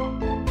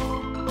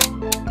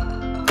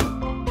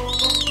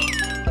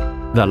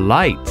 the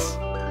lights,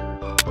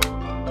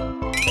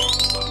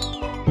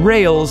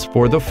 rails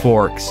for the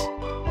forks,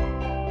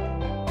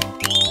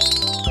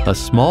 a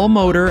small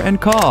motor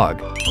and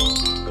cog,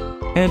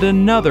 and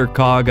another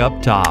cog up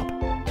top.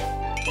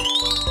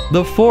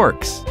 The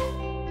forks.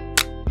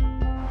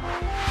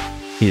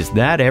 Is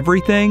that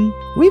everything?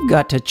 We've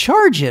got to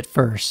charge it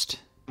first.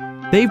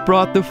 They've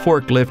brought the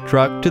forklift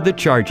truck to the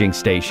charging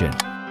station.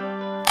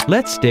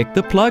 Let's stick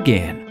the plug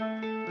in.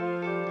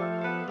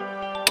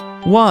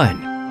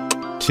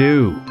 1,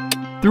 2,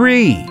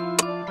 3,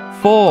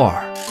 4.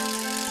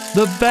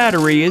 The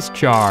battery is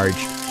charged.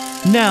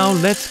 Now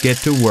let's get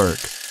to work.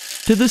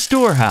 To the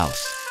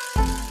storehouse.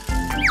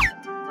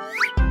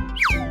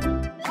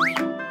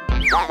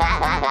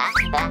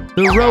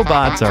 The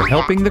robots are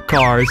helping the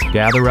cars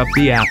gather up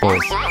the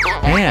apples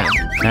and,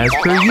 as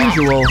per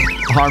usual,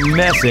 are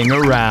messing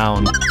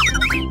around.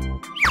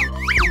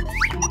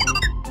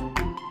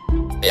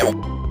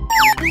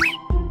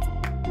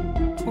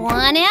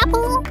 One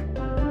apple,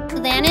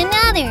 then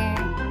another.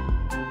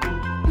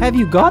 Have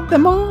you got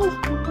them all?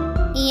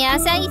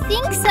 Yes, I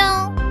think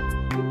so.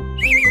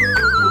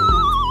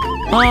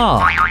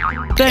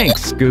 Ah,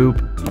 thanks, Scoop.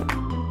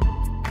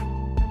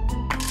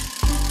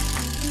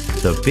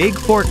 The big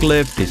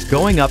forklift is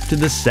going up to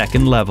the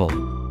second level.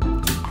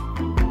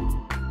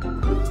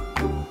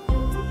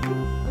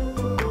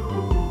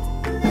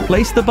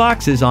 Place the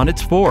boxes on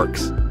its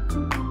forks.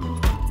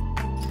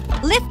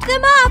 Lift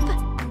them up!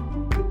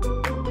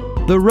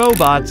 The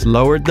robots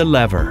lowered the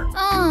lever,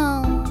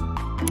 Oh.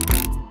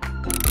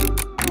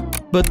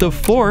 but the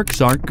forks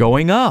aren't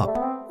going up.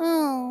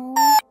 Oh.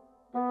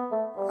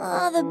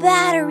 Oh, the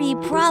battery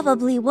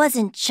probably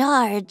wasn't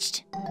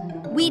charged.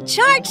 We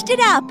charged it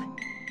up!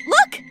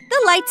 Look!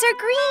 The lights are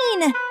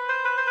green!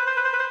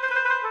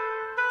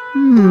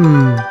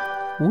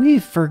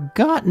 We've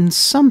forgotten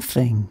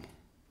something.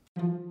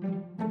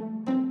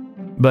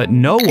 But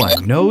no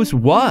one knows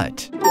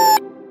what.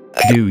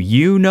 Do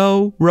you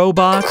know,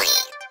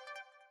 robots?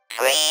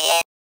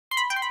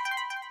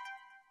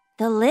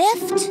 The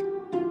lift?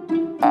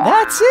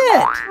 That's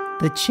it!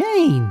 The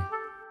chain.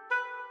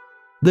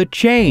 The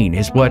chain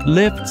is what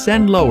lifts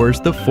and lowers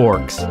the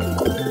forks.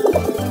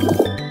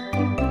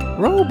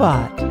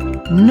 Robot,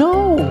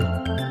 no!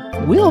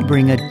 We'll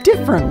bring a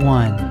different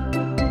one.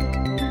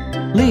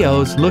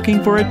 Leo's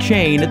looking for a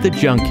chain at the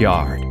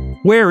junkyard.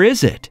 Where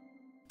is it?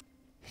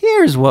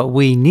 Here's what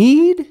we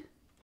need.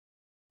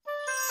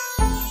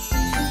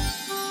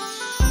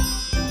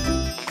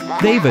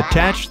 They've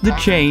attached the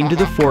chain to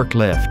the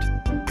forklift.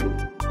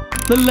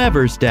 The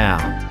lever's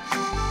down.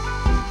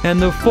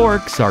 And the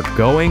forks are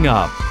going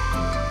up.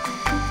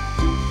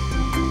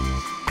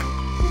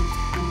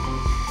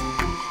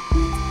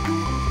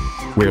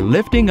 We're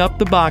lifting up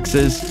the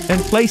boxes and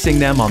placing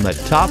them on the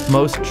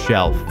topmost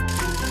shelf.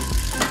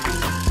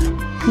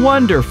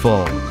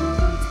 Wonderful!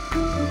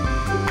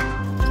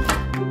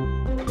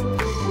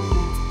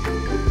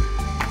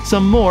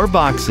 Some more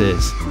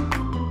boxes.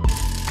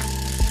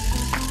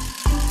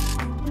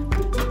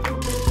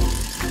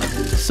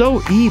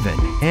 So even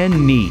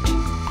and neat,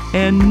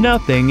 and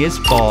nothing is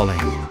falling.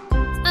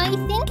 I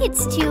think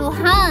it's too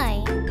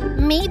high.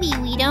 Maybe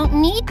we don't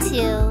need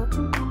to.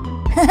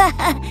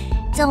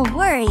 Don't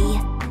worry.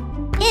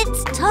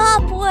 It's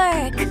top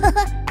work.